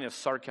weakness of mine is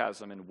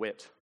sarcasm and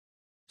wit.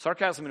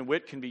 Sarcasm and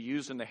wit can be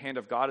used in the hand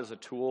of God as a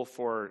tool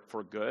for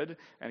good,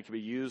 and it can be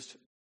used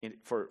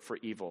for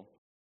evil.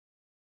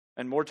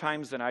 And more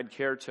times than I'd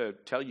care to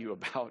tell you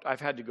about, I've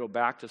had to go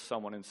back to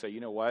someone and say, you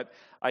know what?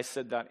 I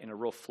said that in a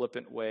real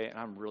flippant way, and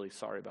I'm really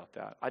sorry about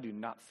that. I do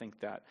not think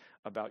that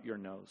about your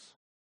nose.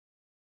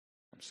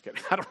 I'm just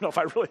kidding. I don't know if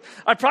I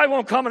probably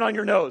won't comment on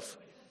your nose.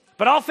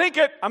 But I'll think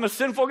it. I'm a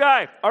sinful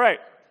guy. All right.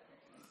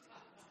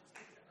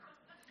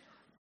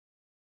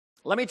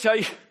 Let me tell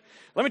you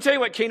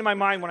what came to my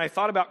mind when I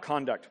thought about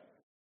conduct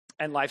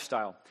and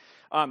lifestyle.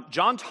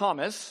 John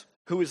Thomas,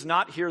 who is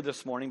not here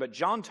this morning, but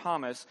John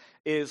Thomas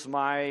is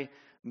my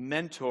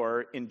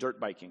mentor in dirt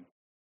biking.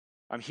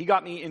 He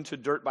got me into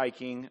dirt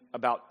biking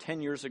about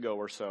 10 years ago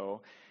or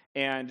so.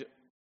 And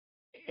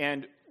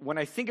when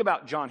I think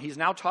about John, he's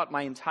now taught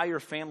my entire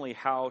family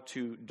how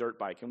to dirt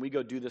bike. And we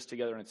go do this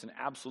together, and it's an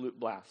absolute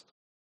blast.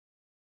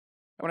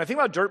 And when I think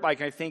about dirt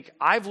biking, I think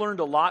I've learned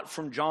a lot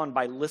from John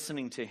by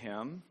listening to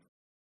him.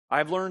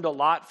 I've learned a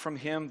lot from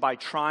him by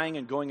trying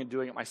and going and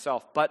doing it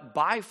myself. But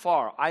by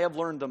far, I have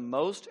learned the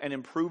most and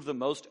improved the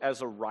most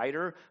as a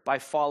rider by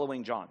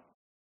following John.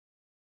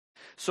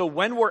 So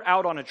when we're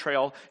out on a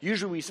trail,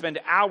 usually we spend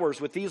hours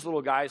with these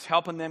little guys,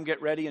 helping them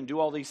get ready and do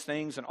all these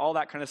things and all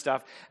that kind of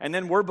stuff. And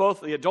then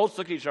the adults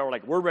look at each other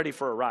like, we're ready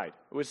for a ride.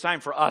 It was time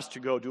for us to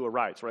go do a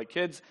ride. So, right,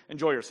 kids,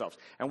 enjoy yourselves.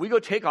 And we go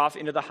take off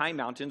into the high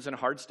mountains and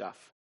hard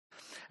stuff.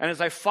 And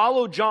as I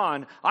follow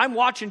John, I'm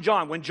watching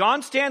John. When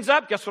John stands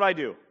up, guess what I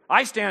do?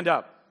 I stand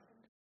up.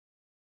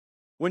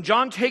 When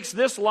John takes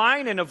this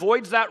line and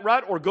avoids that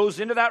rut or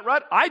goes into that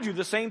rut, I do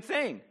the same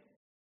thing.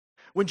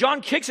 When John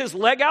kicks his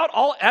leg out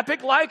all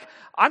epic-like,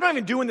 I'm not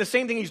even doing the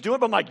same thing he's doing,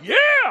 but I'm like, yeah,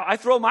 I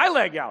throw my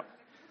leg out.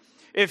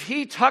 If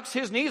he tucks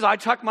his knees, I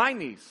tuck my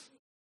knees.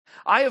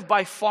 I have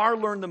by far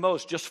learned the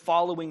most just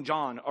following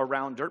John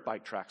around dirt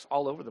bike tracks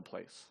all over the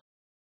place.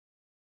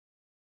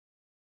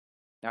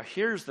 Now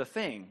here's the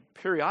thing.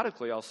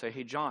 Periodically I'll say,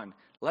 hey John,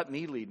 let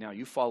me lead now,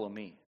 you follow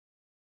me.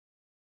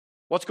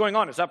 What's going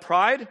on? Is that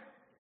pride?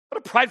 What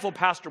a prideful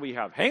pastor we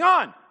have. Hang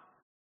on.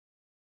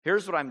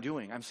 Here's what I'm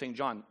doing. I'm saying,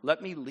 John,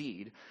 let me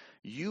lead.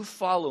 You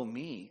follow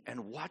me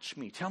and watch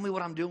me. Tell me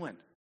what I'm doing.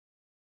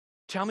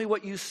 Tell me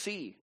what you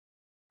see.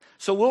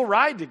 So we'll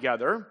ride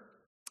together,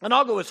 and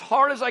I'll go as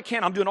hard as I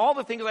can. I'm doing all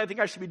the things I think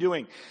I should be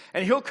doing.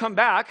 And he'll come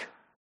back,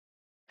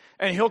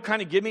 and he'll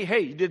kind of give me,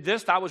 hey, you did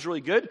this. That was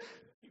really good.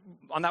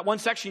 On that one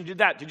section, you did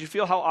that. Did you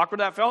feel how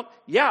awkward that felt?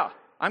 Yeah,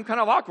 I'm kind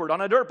of awkward on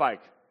a dirt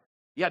bike.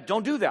 Yeah,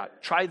 don't do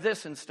that. Try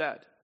this instead.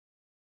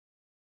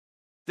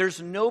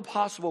 There's no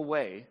possible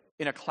way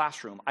in a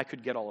classroom I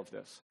could get all of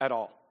this at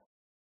all.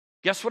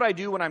 Guess what I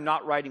do when I'm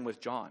not riding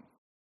with John?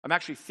 I'm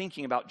actually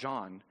thinking about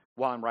John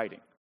while I'm riding.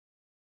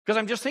 Because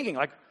I'm just thinking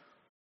like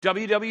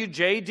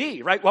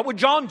WWJD, right? What would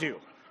John do?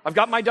 I've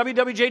got my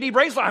WWJD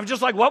bracelet. I'm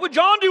just like, what would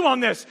John do on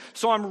this?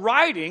 So I'm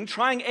riding,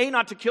 trying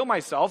not to kill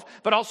myself,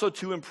 but also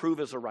to improve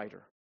as a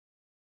rider.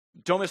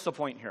 Don't miss the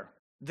point here.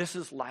 This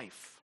is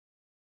life.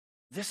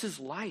 This is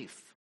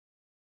life.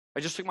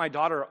 I just took my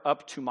daughter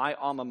up to my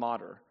alma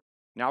mater,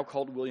 now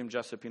called William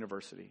Jessup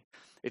University.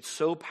 It's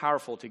so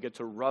powerful to get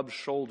to rub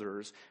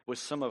shoulders with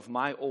some of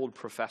my old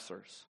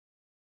professors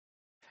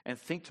and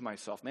think to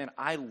myself, man,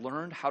 I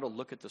learned how to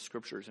look at the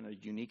scriptures in a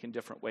unique and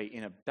different way,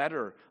 in a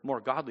better, more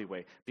godly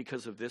way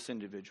because of this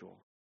individual.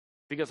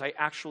 Because I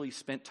actually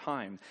spent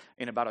time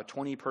in about a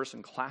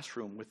 20-person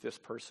classroom with this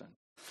person.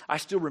 I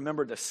still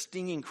remember the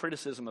stinging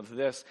criticism of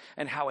this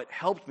and how it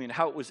helped me and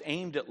how it was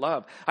aimed at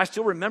love. I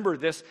still remember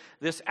this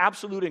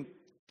absolute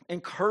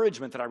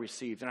encouragement that I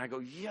received. And I go,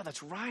 yeah,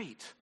 that's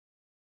right.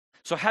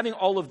 So having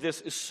all of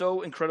this is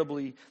so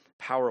incredibly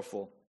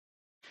powerful.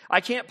 I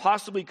can't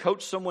possibly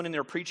coach someone in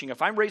their preaching.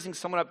 If I'm raising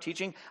someone up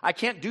teaching, I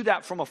can't do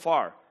that from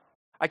afar.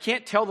 I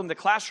can't tell them the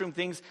classroom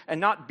things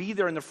and not be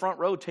there in the front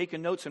row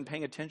taking notes and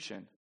paying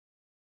attention.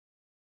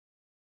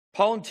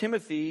 Paul and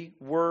Timothy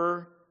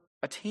were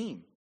a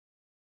team.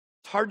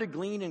 It's hard to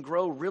glean and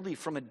grow really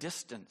from a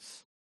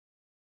distance.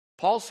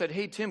 Paul said,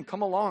 hey, Tim,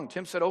 come along.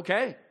 Tim said,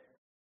 okay.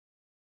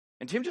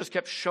 And Tim just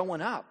kept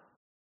showing up.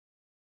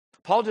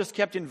 Paul just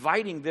kept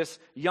inviting this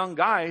young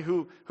guy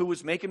who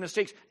was making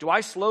mistakes. Do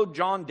I slow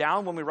John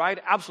down when we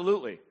ride?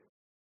 Absolutely.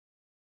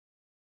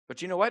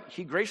 But you know what?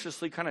 He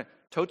graciously kind of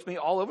totes me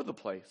all over the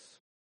place.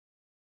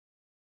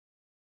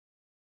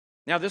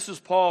 Now, this is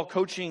Paul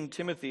coaching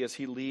Timothy as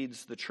he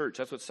leads the church.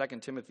 That's what 2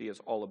 Timothy is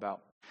all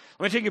about.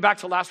 Let me take you back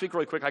to last week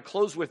really quick. I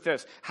close with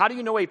this. How do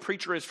you know a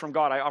preacher is from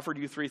God? I offered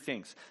you 3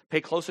 things.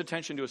 Pay close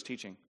attention to his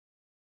teaching.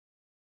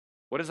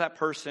 What does that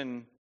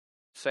person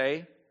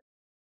say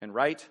and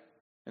write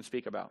and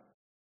speak about?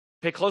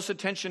 Pay close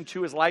attention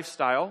to his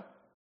lifestyle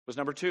was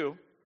number 2.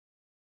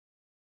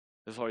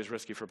 This is always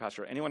risky for a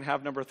pastor. Anyone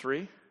have number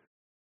 3?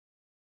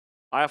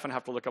 I often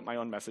have to look up my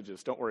own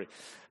messages. Don't worry.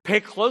 Pay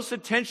close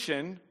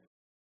attention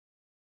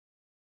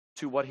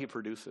to what he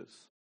produces,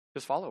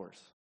 his followers,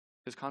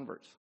 his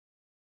converts.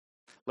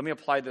 Let me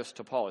apply this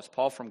to Paul. Is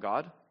Paul from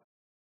God?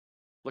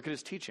 Look at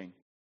his teaching.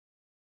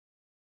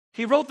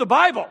 He wrote the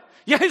Bible.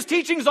 Yeah, his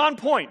teaching's on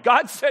point.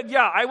 God said,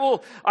 yeah, I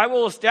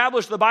will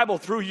establish the Bible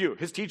through you.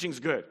 His teaching's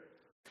good.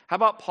 How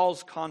about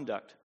Paul's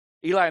conduct?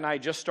 Eli and I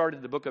just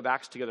started the book of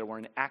Acts together. We're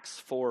in Acts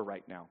 4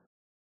 right now.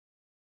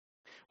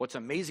 What's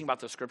amazing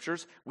about the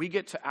scriptures, we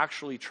get to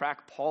actually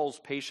track Paul's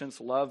patience,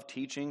 love,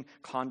 teaching,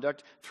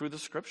 conduct through the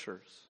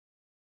scriptures.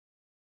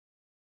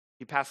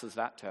 He passes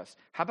that test.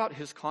 How about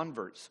his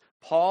converts?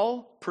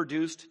 Paul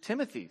produced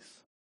Timothy's.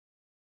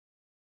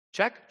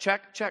 Check,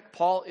 check, check.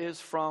 Paul is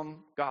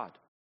from God.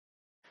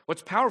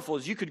 What's powerful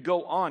is you could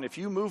go on. If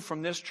you move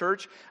from this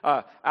church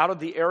out of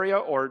the area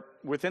or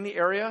within the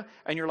area,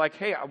 and you're like,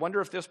 hey, I wonder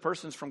if this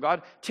person's from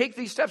God, take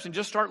these steps and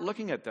just start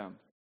looking at them.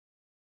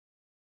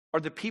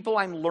 Are the people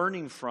I'm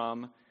learning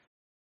from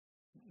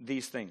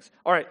these things?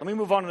 All right, let me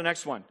move on to the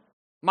next one.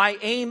 My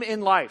aim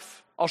in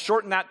life. I'll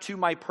shorten that to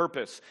my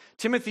purpose.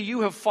 Timothy,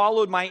 you have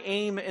followed my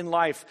aim in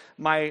life,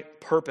 my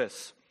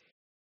purpose.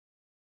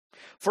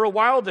 For a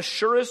while, the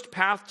surest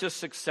path to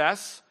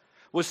success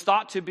was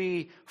thought to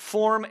be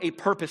form a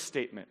purpose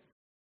statement.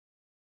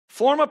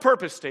 Form a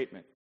purpose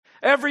statement.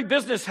 Every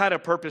business had a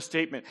purpose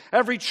statement.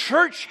 Every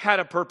church had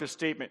a purpose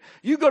statement.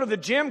 You go to the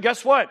gym,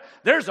 guess what?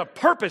 There's a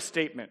purpose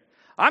statement.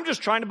 I'm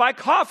just trying to buy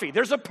coffee.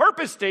 There's a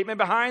purpose statement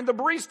behind the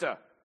barista.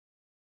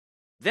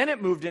 Then it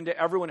moved into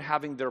everyone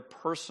having their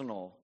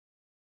personal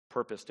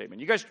purpose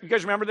statement. You guys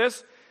remember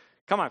this?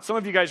 Come on, some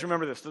of you guys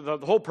remember this, the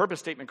whole purpose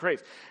statement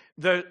craze.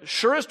 The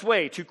surest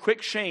way to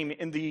quit shame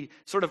in the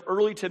sort of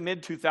early to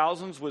mid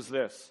 2000s was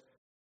this.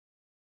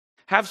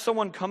 Have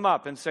someone come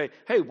up and say,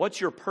 hey, what's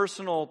your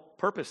personal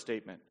purpose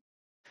statement?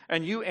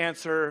 And you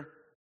answer,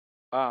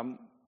 well,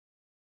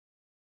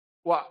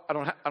 I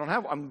don't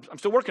have. I'm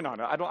still working on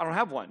it. I don't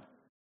have one.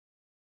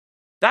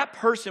 That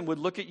person would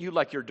look at you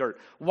like you're dirt.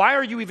 Why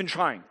are you even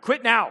trying?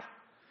 Quit now.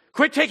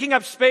 Quit taking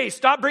up space.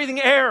 Stop breathing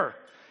air.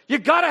 You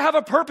got to have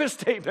a purpose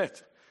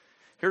statement.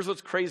 Here's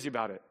what's crazy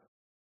about it.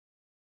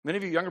 Many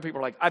of you younger people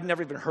are like, I've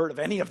never even heard of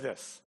any of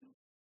this.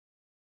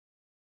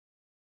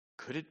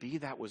 Could it be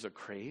that was a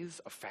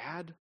craze, a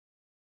fad?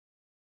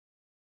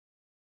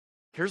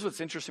 Here's what's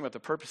interesting about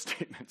the purpose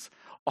statements.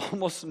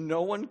 Almost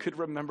no one could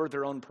remember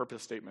their own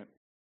purpose statement.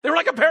 They were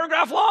like a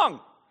paragraph long.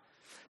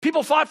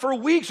 People fought for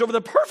weeks over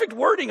the perfect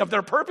wording of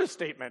their purpose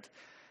statement.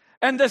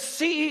 And the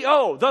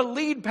CEO, the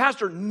lead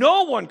pastor,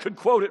 no one could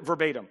quote it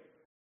verbatim.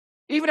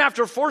 Even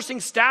after forcing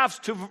staffs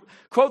to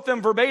quote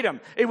them verbatim,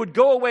 it would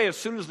go away as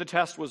soon as the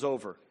test was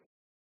over.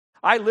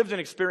 I lived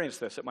and experienced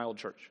this at my old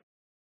church.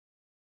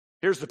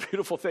 Here's the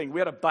beautiful thing.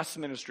 We had a bus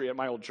ministry at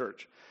my old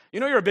church.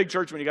 You know you're a big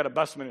church when you got a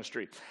bus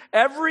ministry.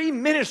 Every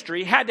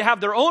ministry had to have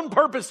their own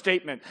purpose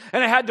statement,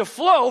 and it had to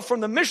flow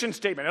from the mission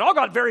statement. It all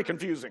got very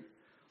confusing.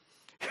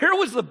 Here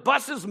was the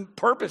bus's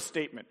purpose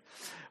statement.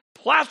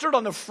 Plastered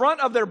on the front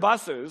of their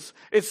buses,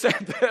 it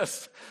said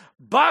this,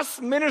 bus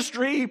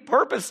ministry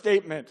purpose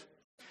statement.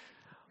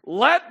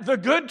 Let the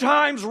good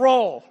times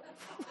roll.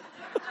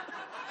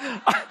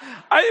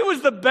 It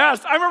was the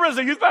best. I remember as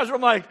a youth pastor,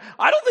 I'm like,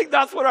 I don't think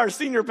that's what our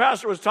senior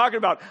pastor was talking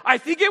about. I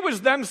think it was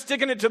them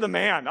sticking it to the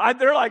man.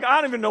 They're like, I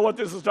don't even know what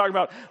this is talking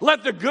about.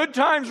 Let the good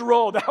times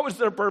roll. That was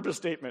their purpose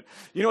statement.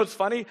 You know what's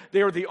funny?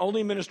 They were the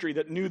only ministry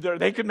that knew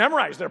they could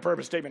memorize their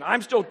purpose statement.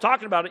 I'm still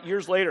talking about it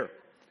years later.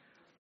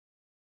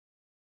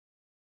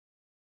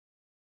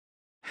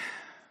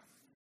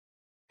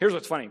 Here's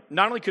what's funny.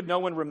 Not only could no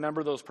one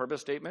remember those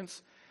purpose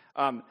statements,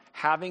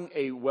 having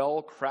a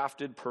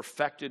well-crafted,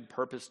 perfected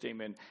purpose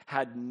statement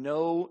had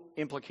no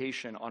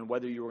implication on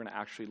whether you were going to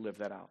actually live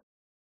that out.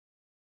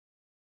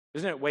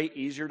 Isn't it way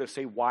easier to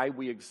say why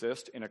we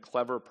exist in a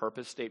clever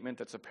purpose statement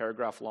that's a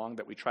paragraph long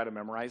that we try to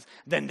memorize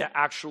than to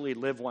actually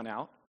live one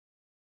out?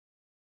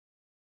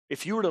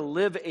 If you were to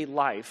live a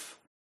life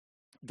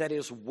that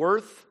is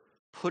worth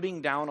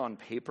putting down on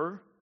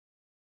paper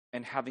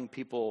and having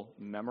people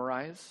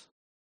memorize,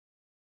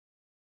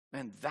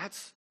 man,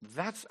 that's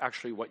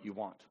actually what you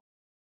want.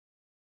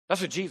 That's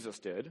what Jesus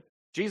did.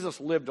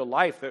 Jesus lived a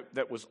life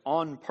that was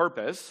on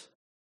purpose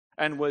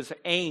and was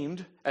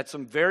aimed at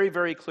some very,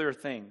 very clear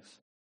things,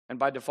 and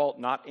by default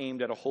not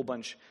aimed at a whole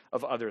bunch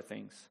of other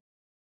things.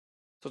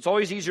 So it's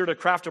always easier to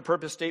craft a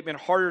purpose statement,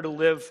 harder to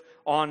live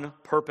on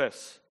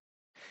purpose.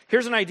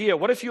 Here's an idea.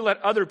 What if you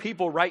let other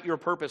people write your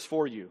purpose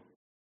for you?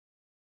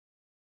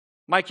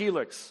 Mike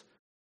Elix.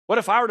 What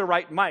if I were to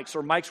write Mike's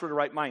or Mike's were to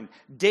write mine?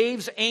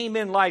 Dave's aim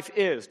in life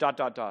is ...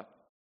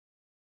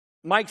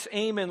 Mike's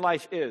aim in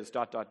life is ...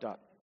 That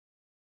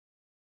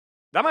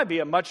might be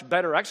a much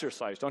better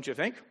exercise, don't you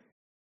think?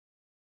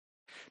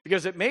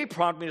 Because it may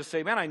prompt me to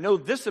say, man, I know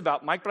this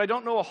about Mike, but I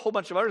don't know a whole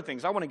bunch of other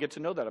things. I want to get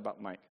to know that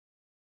about Mike.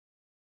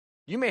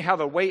 You may have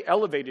a way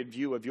elevated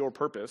view of your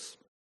purpose,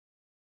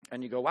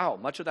 and you go, wow,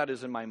 much of that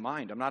is in my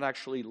mind. I'm not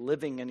actually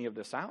living any of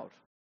this out.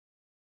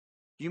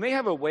 You may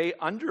have a way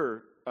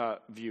under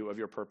view of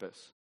your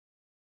purpose.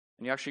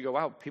 And you actually go,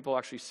 wow, people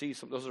actually see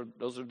those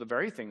are the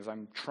very things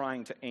I'm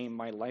trying to aim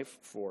my life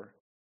for.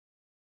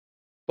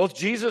 Both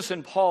Jesus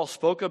and Paul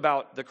spoke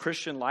about the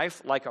Christian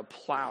life like a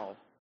plow.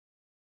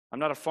 I'm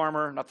not a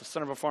farmer, not the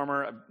son of a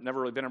farmer. I've never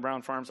really been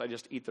around farms. I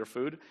just eat their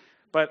food.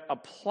 But a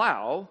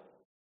plow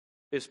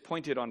is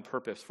pointed on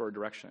purpose for a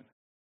direction.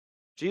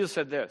 Jesus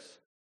said this,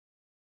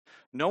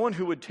 No one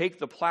who would take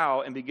the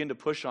plow and begin to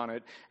push on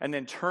it and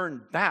then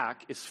turn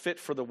back is fit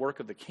for the work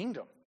of the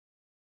kingdom.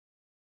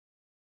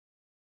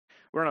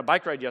 We were on a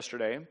bike ride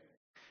yesterday,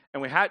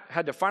 and we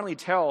had to finally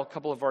tell a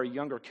couple of our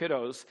younger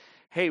kiddos,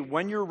 hey,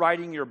 when you're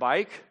riding your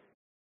bike,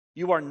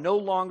 you are no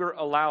longer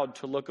allowed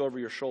to look over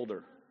your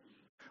shoulder.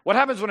 What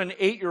happens when an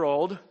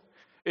 8-year-old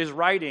is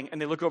riding and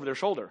they look over their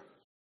shoulder?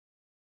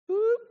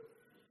 Whoop.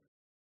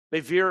 They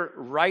veer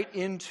right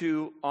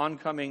into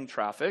oncoming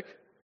traffic.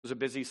 It was a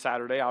busy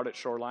Saturday out at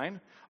Shoreline.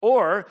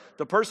 Or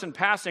the person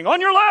passing on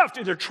your left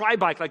in their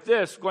tri-bike like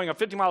this, going at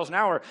 50 miles an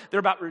hour,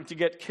 they're about to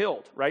get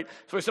killed, right?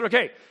 So I said,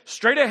 okay,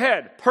 straight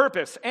ahead,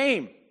 purpose,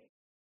 aim.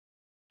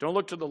 Don't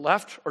look to the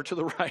left or to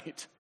the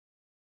right.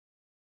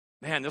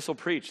 Man, this will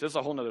preach. This is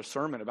a whole nother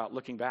sermon about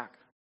looking back,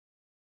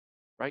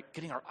 right?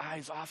 Getting our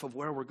eyes off of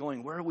where we're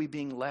going. Where are we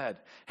being led?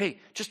 Hey,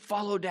 just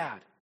follow Dad.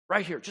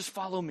 Right here, just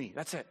follow me.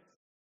 That's it.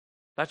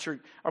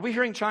 Are we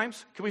hearing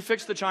chimes? Can we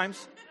fix the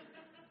chimes?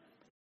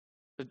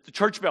 The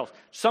church bells.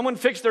 Someone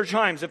fix their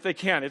chimes if they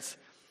can. It's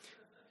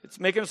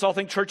making us all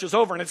think church is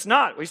over, and it's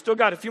not. We still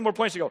got a few more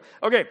points to go.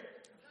 Okay.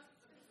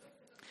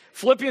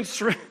 Philippians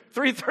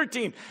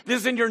 3:13.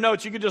 This is in your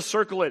notes. You can just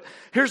circle it.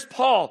 Here's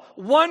Paul.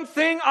 One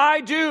thing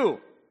I do,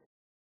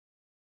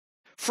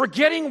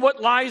 forgetting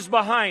what lies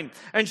behind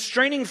and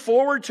straining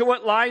forward to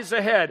what lies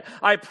ahead,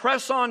 I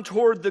press on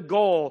toward the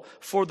goal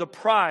for the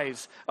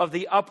prize of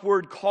the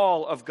upward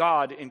call of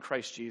God in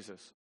Christ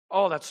Jesus.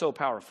 Oh, that's so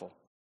powerful.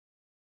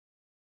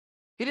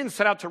 He didn't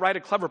set out to write a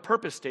clever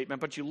purpose statement,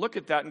 but you look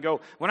at that and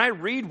go, when I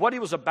read what he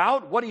was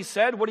about, what he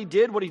said, what he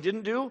did, what he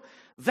didn't do,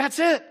 that's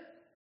it.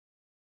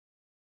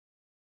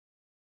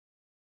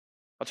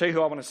 I'll tell you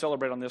who I want to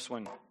celebrate on this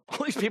one.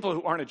 All these people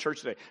who aren't at church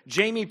today.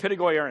 Jamie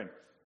Pittigoy-Aaron.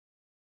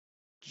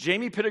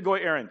 Jamie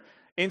Pittigoy-Aaron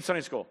in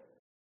Sunday school,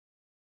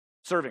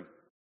 serving.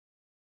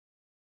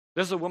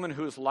 This is a woman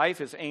whose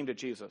life is aimed at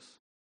Jesus.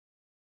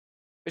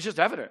 It's just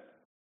evident.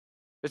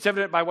 It's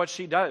evident by what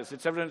she does.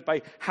 It's evident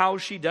by how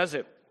she does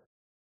it.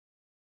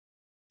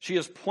 She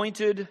is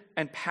pointed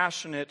and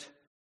passionate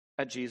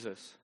at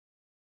Jesus.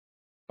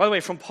 By the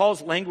way, from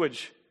Paul's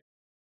language,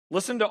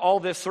 listen to all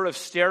this sort of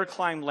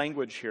stair-climb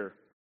language here.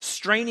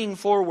 Straining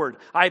forward,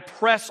 I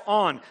press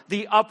on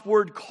the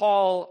upward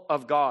call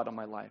of God on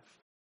my life.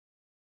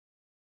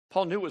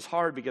 Paul knew it was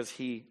hard because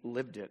he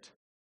lived it.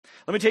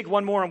 Let me take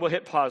one more and we'll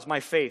hit pause. My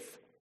faith.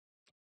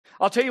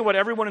 I'll tell you what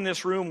everyone in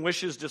this room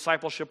wishes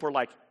discipleship were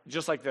like,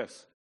 just like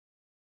this.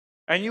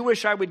 And you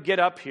wish I would get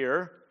up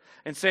here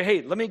and say,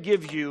 hey, let me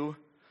give you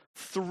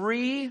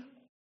 3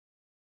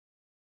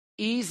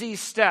 easy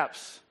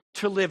steps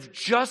to live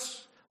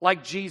just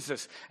like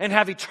Jesus and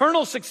have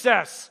eternal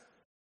success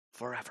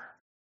forever.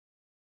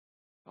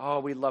 Oh,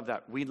 we love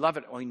that. We love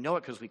it. We know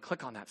it because we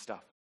click on that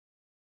stuff.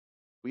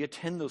 We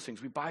attend those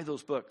things. We buy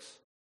those books.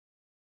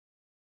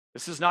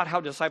 This is not how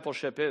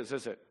discipleship is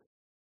it?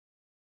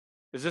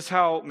 Is this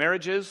how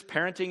marriage is,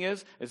 parenting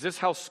is? Is this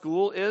how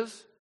school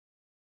is?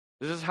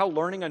 Is this how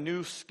learning a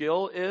new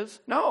skill is?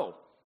 No.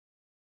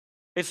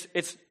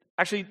 It's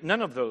actually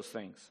none of those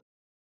things.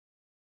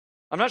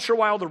 I'm not sure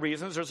why all the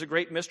reasons. There's a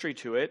great mystery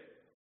to it.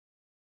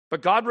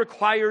 But God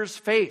requires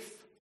faith.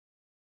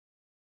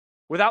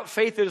 Without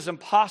faith, it is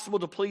impossible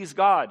to please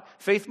God.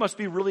 Faith must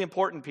be really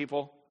important,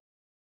 people.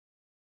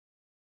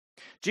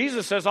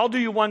 Jesus says, I'll do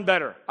you one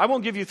better. I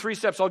won't give you 3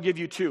 steps, I'll give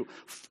you 2.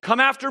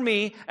 Come after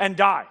me and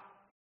die.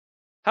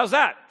 How's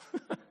that?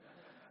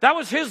 That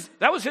was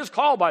his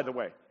call, by the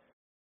way.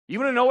 You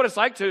want to know what it's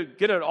like to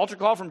get an altar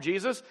call from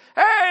Jesus?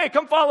 Hey,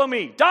 come follow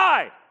me.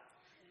 Die.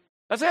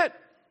 That's it.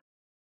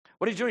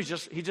 What he's doing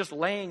is he's just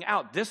laying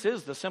out, this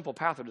is the simple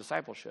path of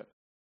discipleship.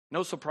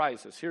 No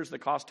surprises. Here's the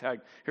cost tag.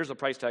 Here's the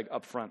price tag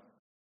up front.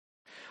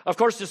 Of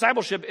course,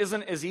 discipleship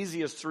isn't as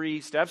easy as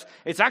 3 steps.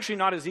 It's actually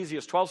not as easy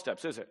as 12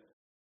 steps, is it?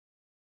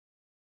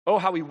 Oh,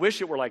 how we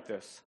wish it were like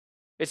this.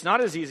 It's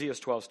not as easy as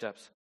 12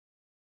 steps.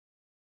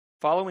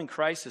 Following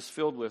Christ is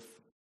filled with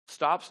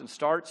stops and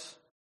starts,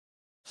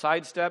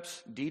 side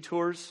steps,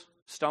 detours,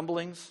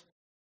 stumblings.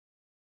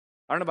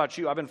 I don't know about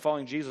you, I've been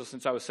following Jesus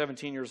since I was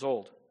 17 years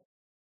old.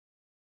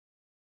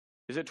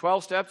 Is it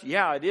 12 steps?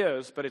 Yeah, it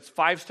is, but it's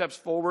 5 steps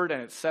forward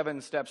and it's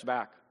 7 steps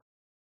back.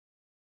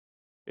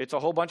 It's a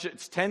whole bunch of,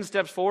 it's 10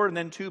 steps forward and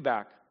then 2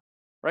 back,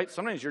 right?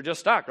 Sometimes you're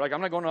just stuck. You're like,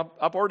 I'm not going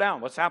up or down.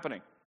 What's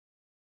happening?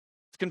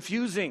 It's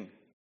confusing.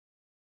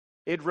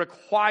 It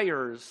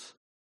requires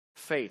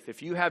faith.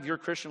 If you have your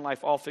Christian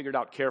life all figured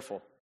out,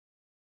 careful.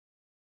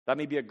 That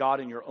may be a God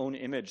in your own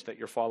image that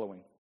you're following.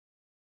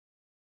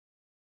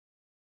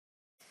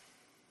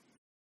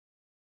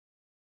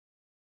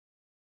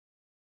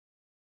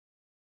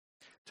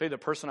 I'll tell you the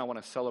person I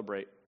want to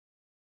celebrate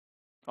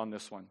on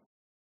this one.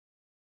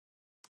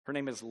 Her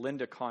name is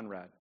Linda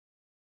Conrad.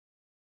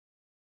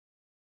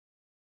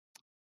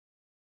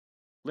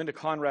 Linda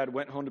Conrad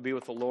went home to be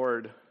with the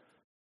Lord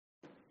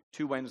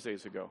 2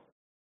 Wednesdays ago.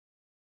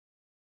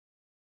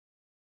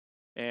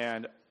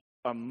 And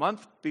a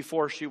month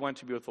before she went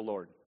to be with the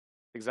Lord,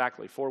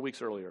 exactly 4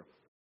 weeks earlier,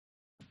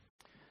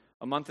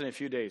 a month and a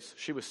few days,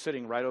 she was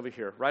sitting right over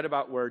here, right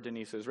about where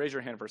Denise is. Raise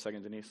your hand for a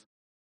second, Denise.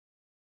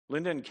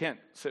 Linda and Kent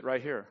sit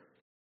right here.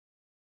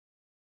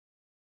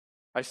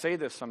 I say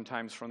this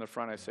sometimes from the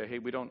front. I say, hey,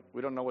 we don't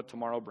know what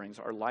tomorrow brings.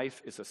 Our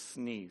life is a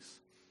sneeze.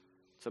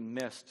 It's a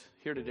mist.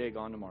 Here today,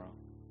 gone tomorrow.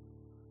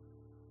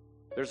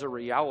 There's a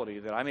reality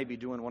that I may be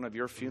doing one of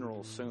your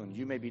funerals soon.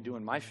 You may be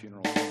doing my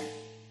funeral soon.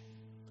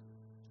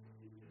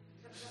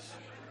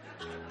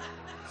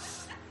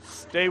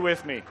 Stay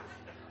with me.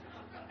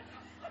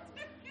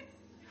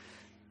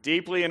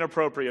 Deeply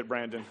inappropriate,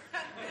 Brandon.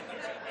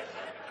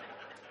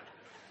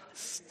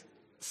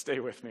 Stay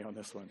with me on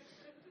this one.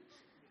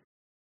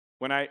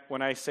 When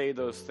I say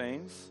those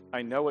things,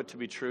 I know it to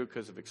be true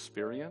because of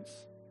experience.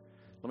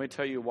 Let me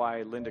tell you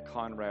why Linda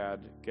Conrad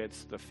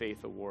gets the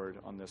Faith Award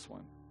on this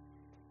one.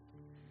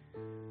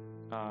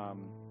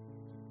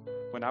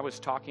 When I was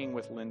talking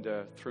with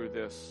Linda through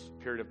this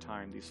period of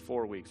time, these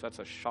 4 weeks, that's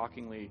a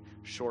shockingly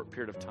short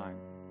period of time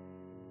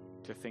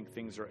to think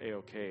things are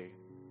A-okay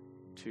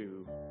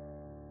to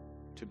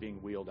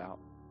being wheeled out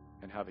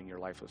and having your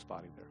lifeless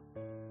body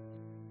there.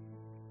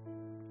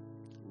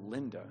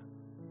 Linda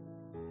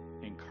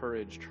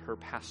encouraged her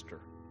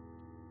pastor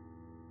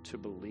to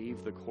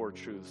believe the core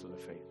truths of the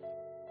faith.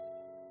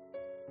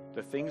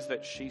 The things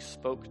that she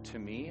spoke to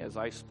me as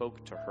I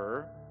spoke to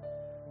her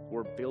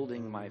were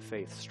building my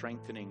faith,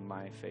 strengthening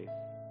my faith.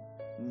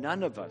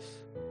 None of us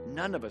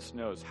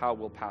knows how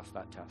we'll pass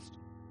that test.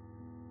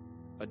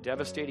 A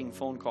devastating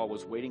phone call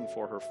was waiting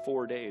for her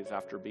 4 days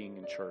after being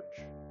in church.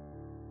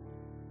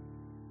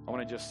 I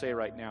want to just say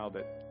right now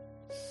that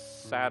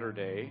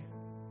Saturday,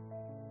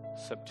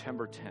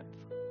 September 10th,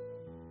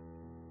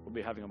 we'll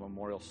be having a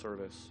memorial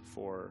service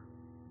for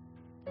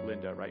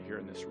Linda right here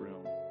in this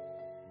room.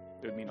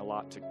 It would mean a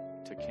lot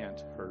to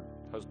Kent, her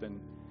husband,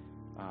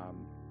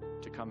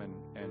 to come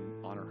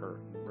and honor her,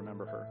 and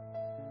remember her.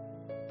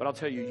 But I'll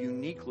tell you,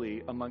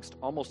 uniquely amongst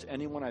almost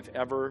anyone I've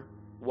ever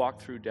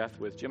walked through death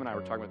with, Jim and I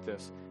were talking about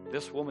this,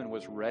 this woman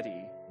was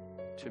ready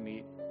to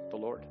meet the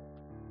Lord.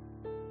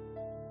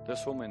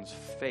 This woman's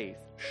faith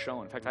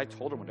shone. In fact, I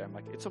told her one day, I'm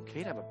like, it's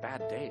okay to have a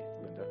bad day,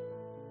 Linda.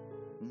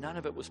 None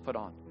of it was put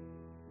on.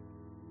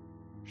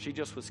 She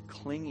just was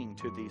clinging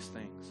to these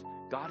things.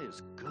 God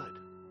is good.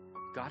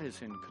 God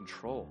is in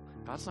control.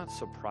 God's not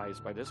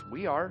surprised by this.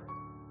 We are.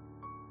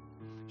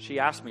 She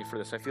asked me for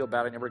this. I feel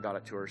bad I never got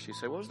it to her. She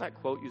said, what was that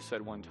quote you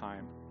said one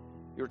time?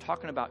 You were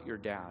talking about your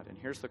dad, and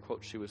here's the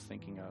quote she was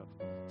thinking of.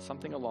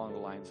 Something along the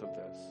lines of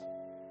this.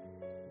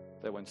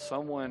 That when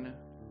someone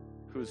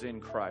who's in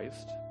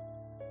Christ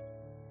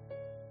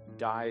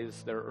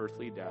dies their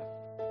earthly death,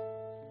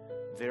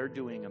 they're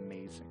doing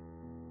amazing.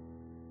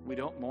 We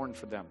don't mourn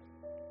for them.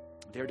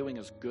 They're doing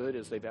as good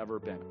as they've ever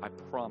been. I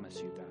promise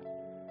you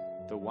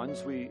that. The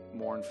ones we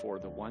mourn for,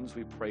 the ones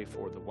we pray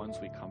for, the ones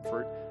we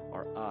comfort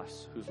are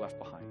us who's left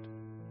behind.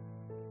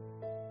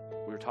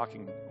 We were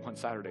talking one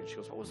Saturday, and she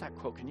goes, what was that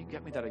quote? Can you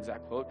get me that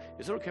exact quote?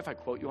 Is it okay if I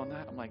quote you on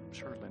that? I'm like,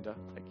 sure, Linda.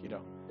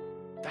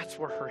 That's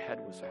where her head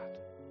was at.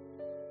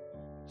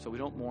 So we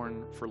don't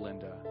mourn for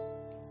Linda.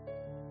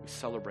 We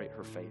celebrate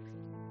her faith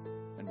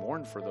and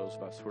mourn for those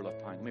of us who are left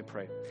behind. Let me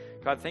pray.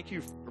 God, thank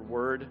you for your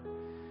word.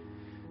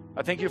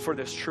 I thank you for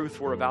this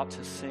truth we're about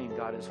to sing.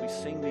 God, as we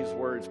sing these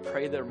words,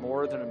 pray they're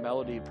more than a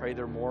melody. Pray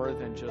they're more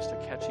than just a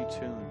catchy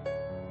tune.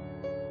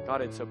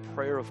 God, it's a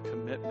prayer of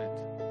commitment.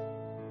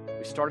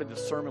 We started the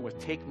sermon with,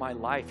 take my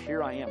life.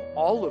 Here I am,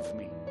 all of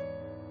me.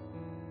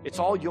 It's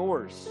all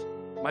yours.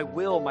 My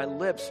will, my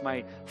lips,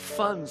 my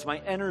funds, my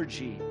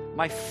energy,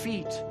 my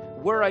feet,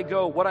 where I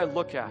go, what I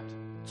look at.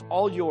 It's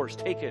all yours.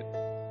 Take it.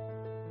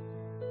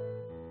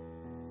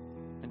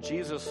 And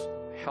Jesus,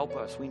 help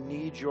us. We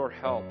need your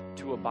help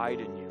to abide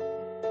in you.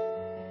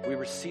 We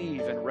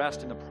receive and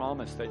rest in the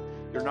promise that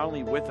you're not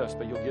only with us,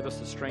 but you'll give us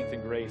the strength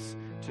and grace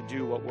to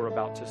do what we're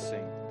about to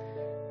sing.